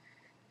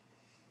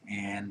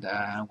 And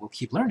we'll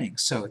keep learning.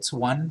 So it's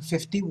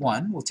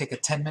 1:51. We'll take a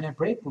 10-minute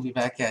break. We'll be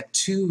back at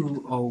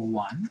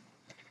 2:01.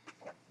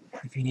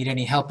 If you need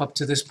any help up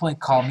to this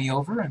point, call me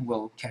over and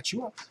we'll catch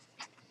you up.